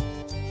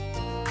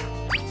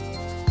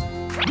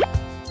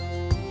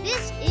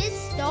 This is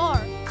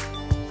star.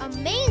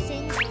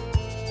 Amazing!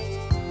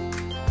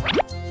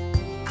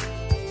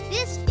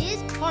 This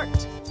is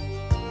heart.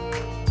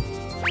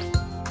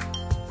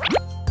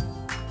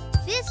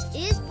 This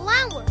is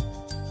flower.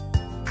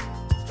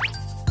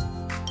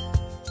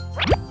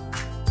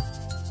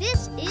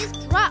 This is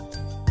drop.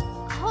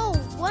 Oh,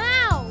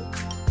 wow!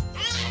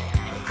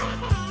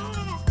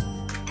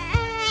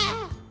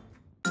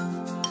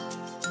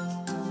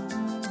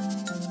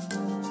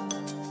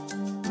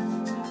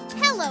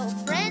 Hello,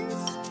 friends.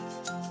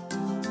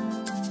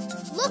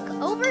 Look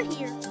over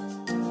here.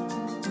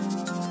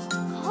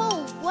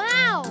 Oh,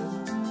 wow!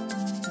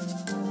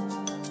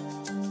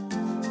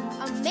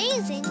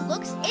 Amazing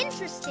looks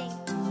interesting.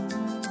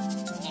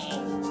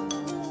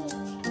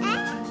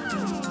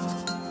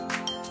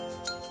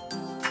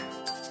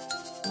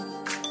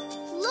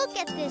 Look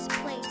at this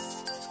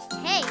place.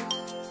 Hey,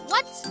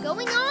 what's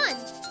going on?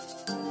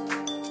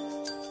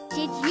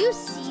 Did you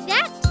see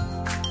that?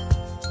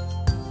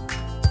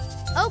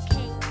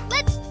 Okay,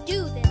 let's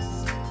do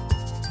this.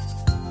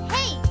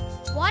 Hey,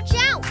 watch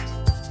out!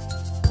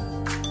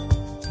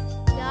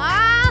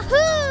 Yahoo!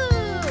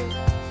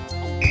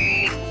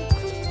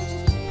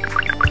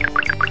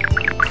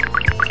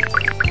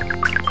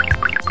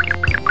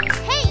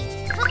 Hey,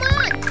 come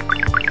on!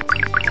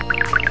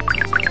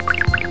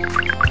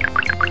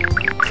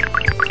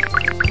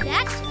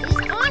 That is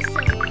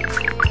awesome!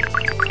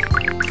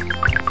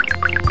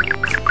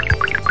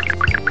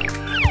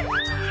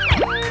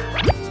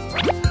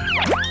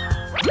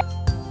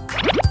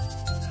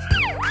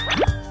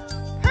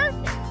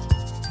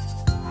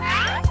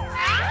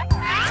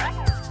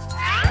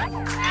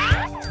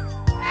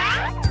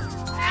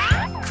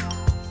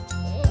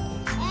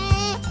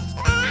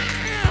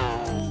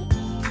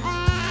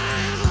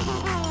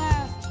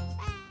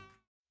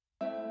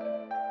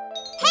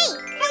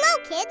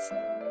 Kids.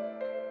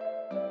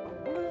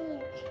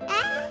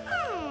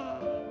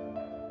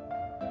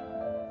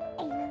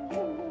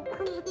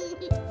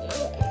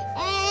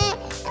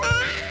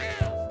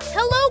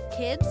 Hello,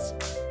 kids.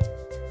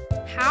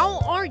 How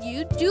are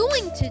you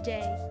doing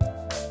today?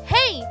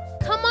 Hey,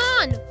 come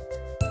on.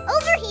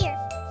 Over here.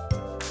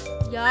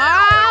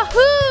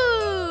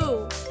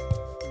 Yahoo!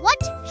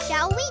 What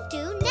shall we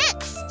do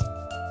next?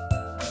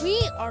 We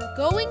are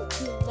going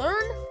to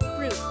learn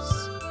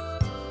fruits.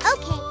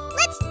 Okay,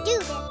 let's do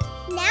this.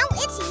 Now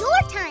it's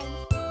your time.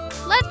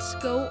 Let's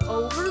go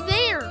over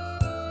there.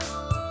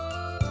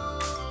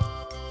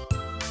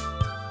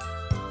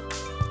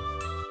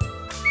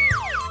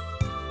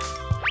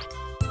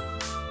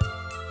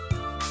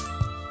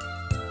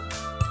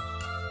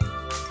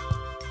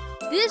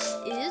 This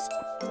is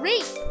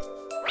grape.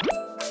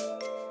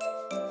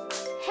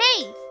 Hey,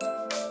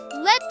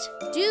 let's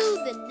do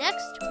the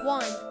next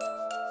one.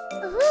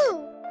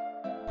 Ooh,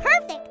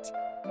 perfect.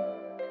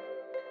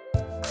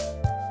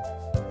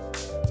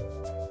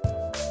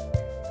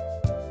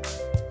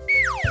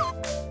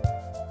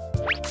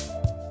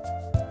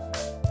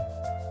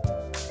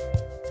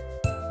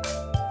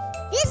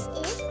 This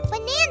is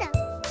banana.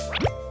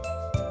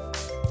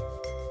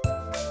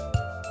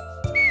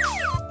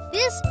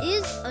 This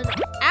is an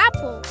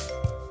apple.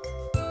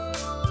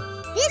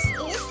 This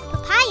is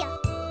papaya.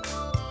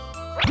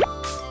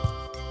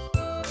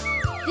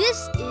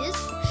 This is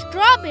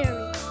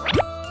strawberry.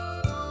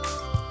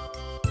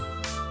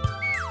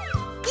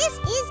 This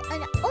is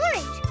an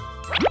orange.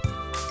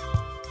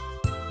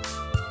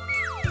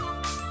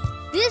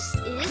 This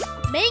is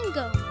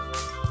mango.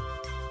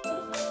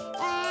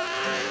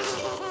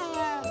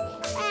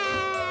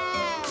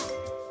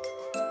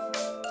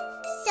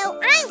 So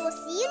I will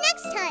see you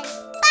next time.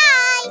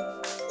 Bye!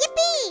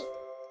 Yippee!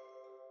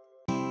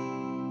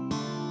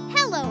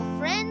 Hello,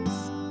 friends.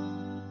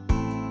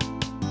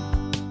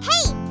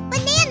 Hey,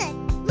 banana!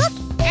 Look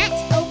at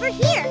over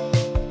here.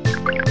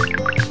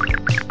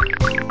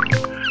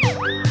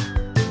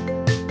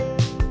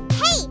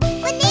 Hey,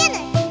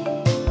 banana!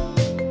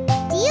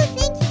 Do you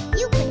think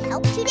you could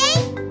help today?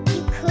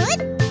 You could?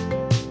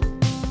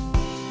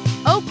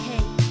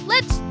 Okay,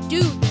 let's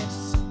do this.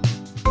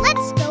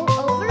 Let's go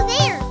over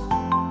there.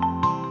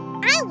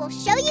 I will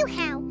show you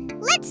how.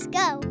 Let's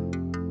go.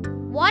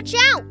 Watch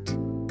out!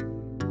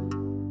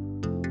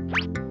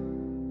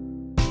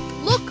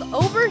 Look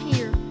over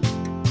here.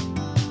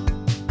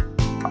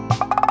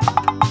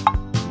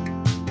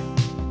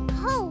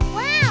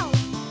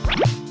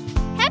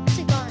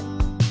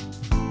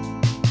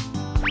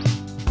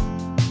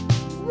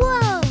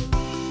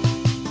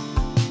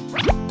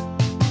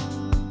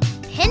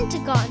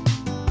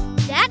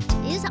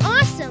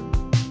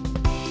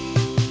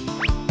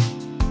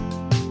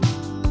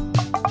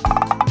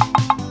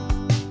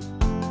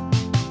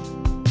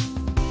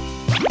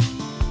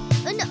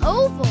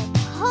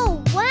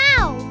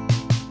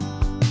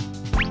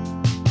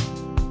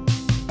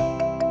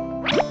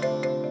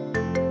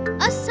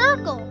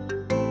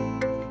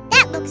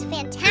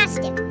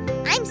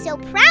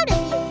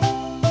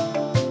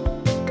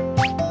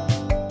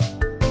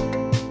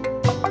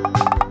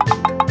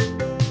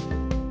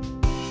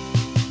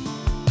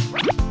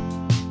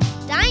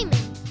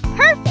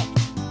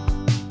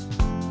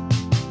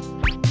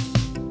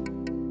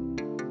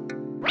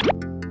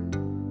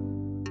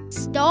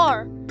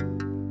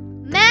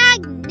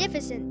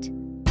 magnificent.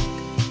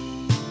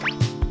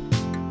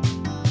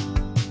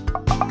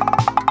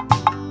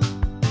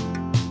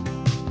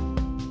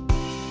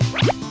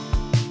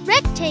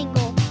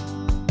 Rectangle.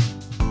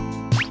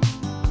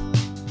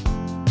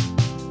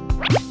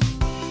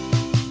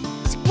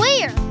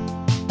 Square.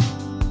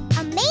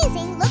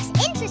 Amazing looks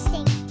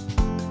interesting.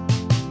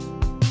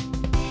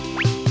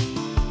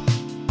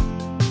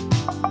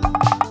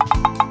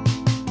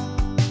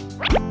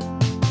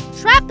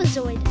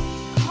 Trapezoid.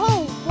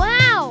 Oh,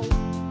 wow!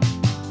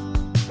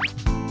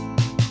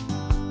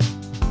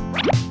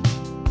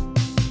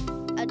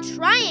 A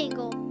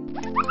triangle.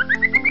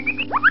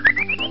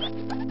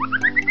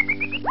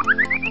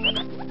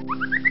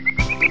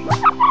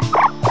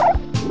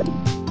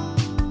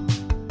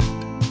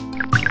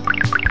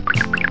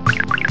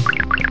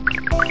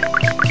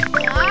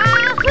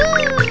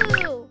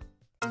 Wahoo!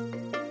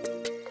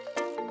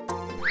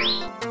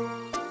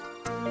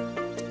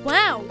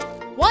 Wow,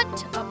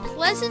 what a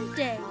pleasant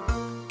day.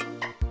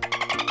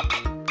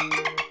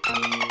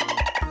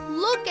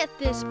 Look at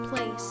this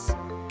place.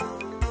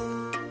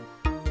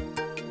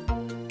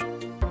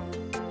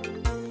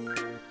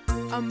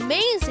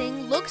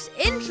 Amazing looks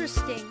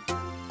interesting.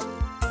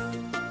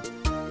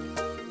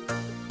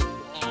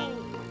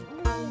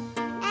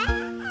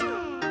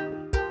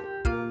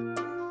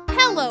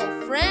 Hello,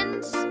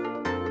 friends.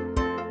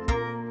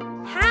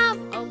 Have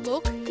a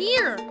look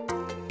here.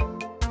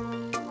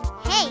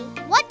 Hey,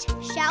 what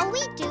shall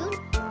we do?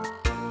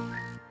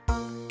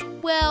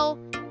 Well,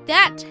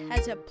 that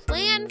has a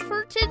plan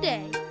for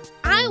today.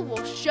 I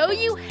will show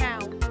you how.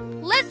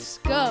 Let's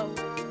go.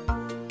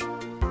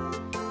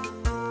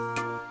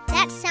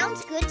 That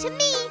sounds good to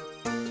me.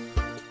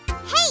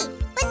 Hey,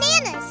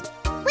 bananas!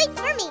 Wait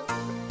for me.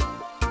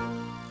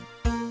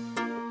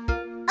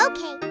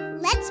 Okay,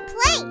 let's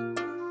play.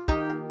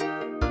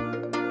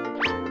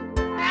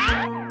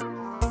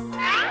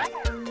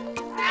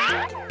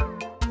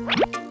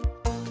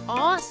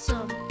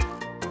 Awesome.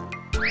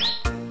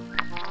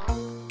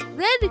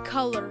 Red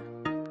color.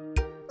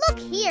 Look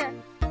here.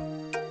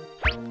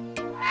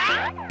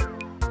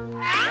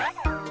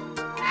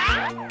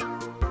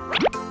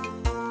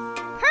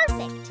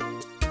 Perfect.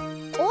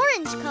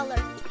 Orange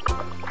color.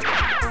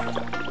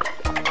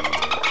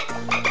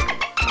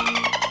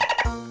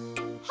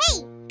 Hey,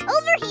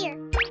 over here.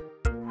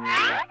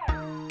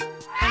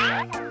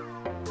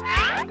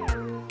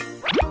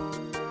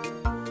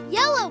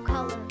 Yellow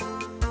color.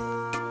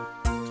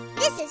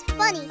 This is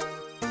funny.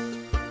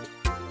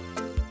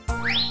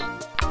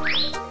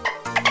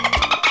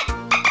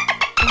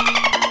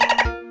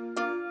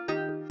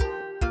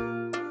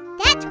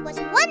 That was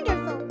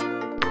wonderful.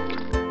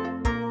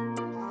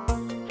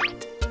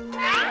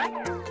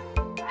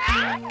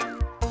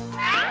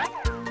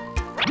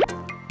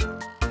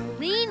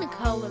 Green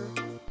color.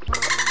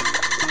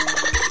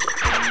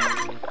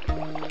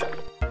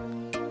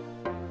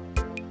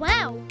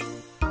 Wow!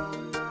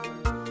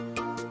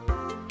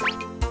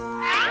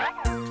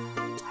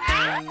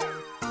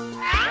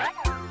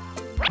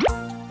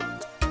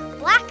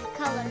 Black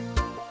color.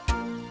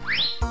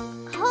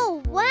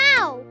 Oh,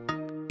 wow!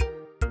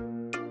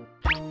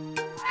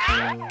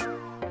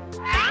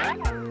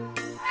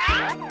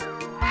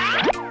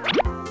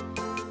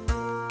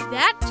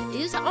 That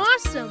is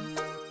awesome.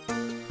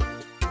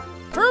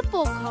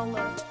 Purple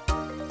color.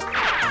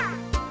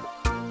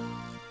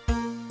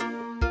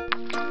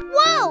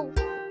 Whoa!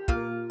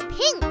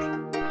 Pink.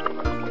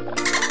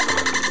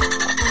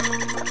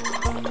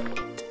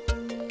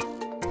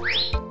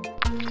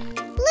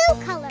 Blue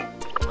color.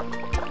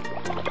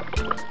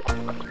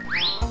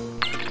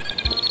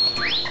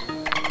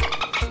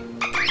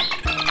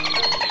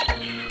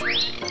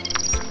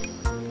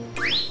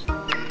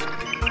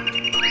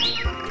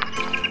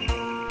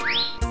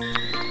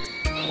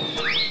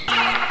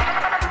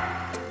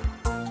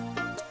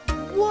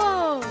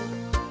 Whoa!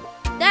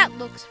 That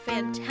looks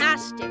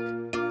fantastic.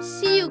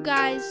 See you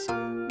guys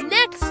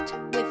next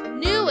with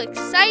new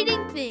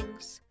exciting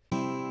things.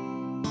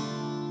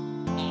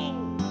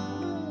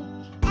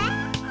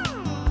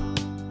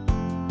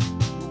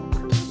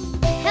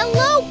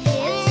 Hello,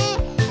 kids!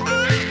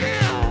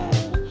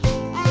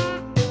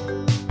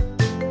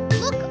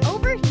 Look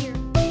over here.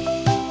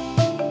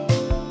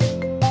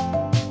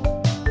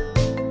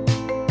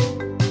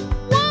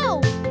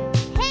 Whoa!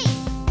 Hey,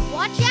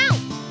 watch out!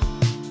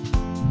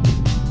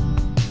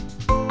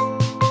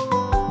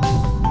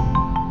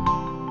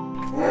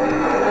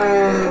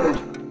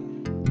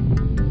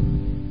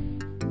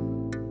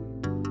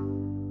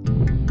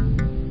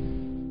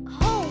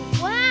 Oh,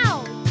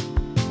 wow!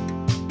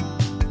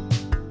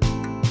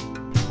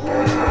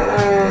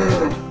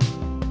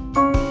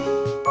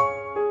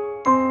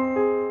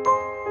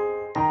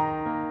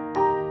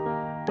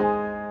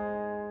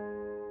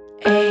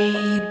 A,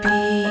 B,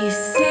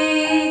 C,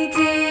 D,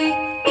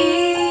 E,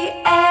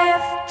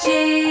 F, G,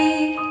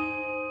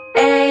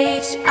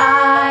 H,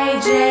 I,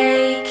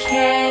 J,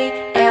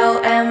 K,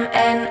 L, M,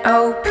 N,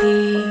 O, P,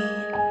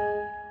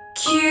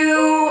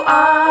 Q,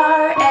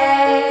 R,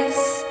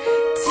 S,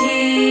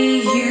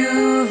 T,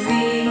 U, V,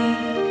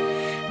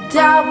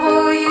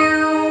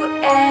 W,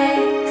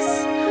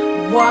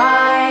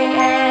 Y,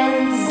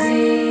 and Z.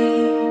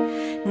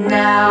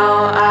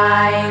 Now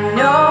I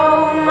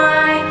know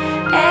my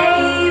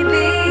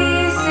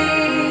ABC.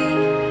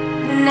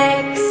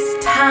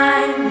 Next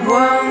time,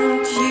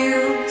 won't you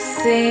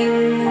sing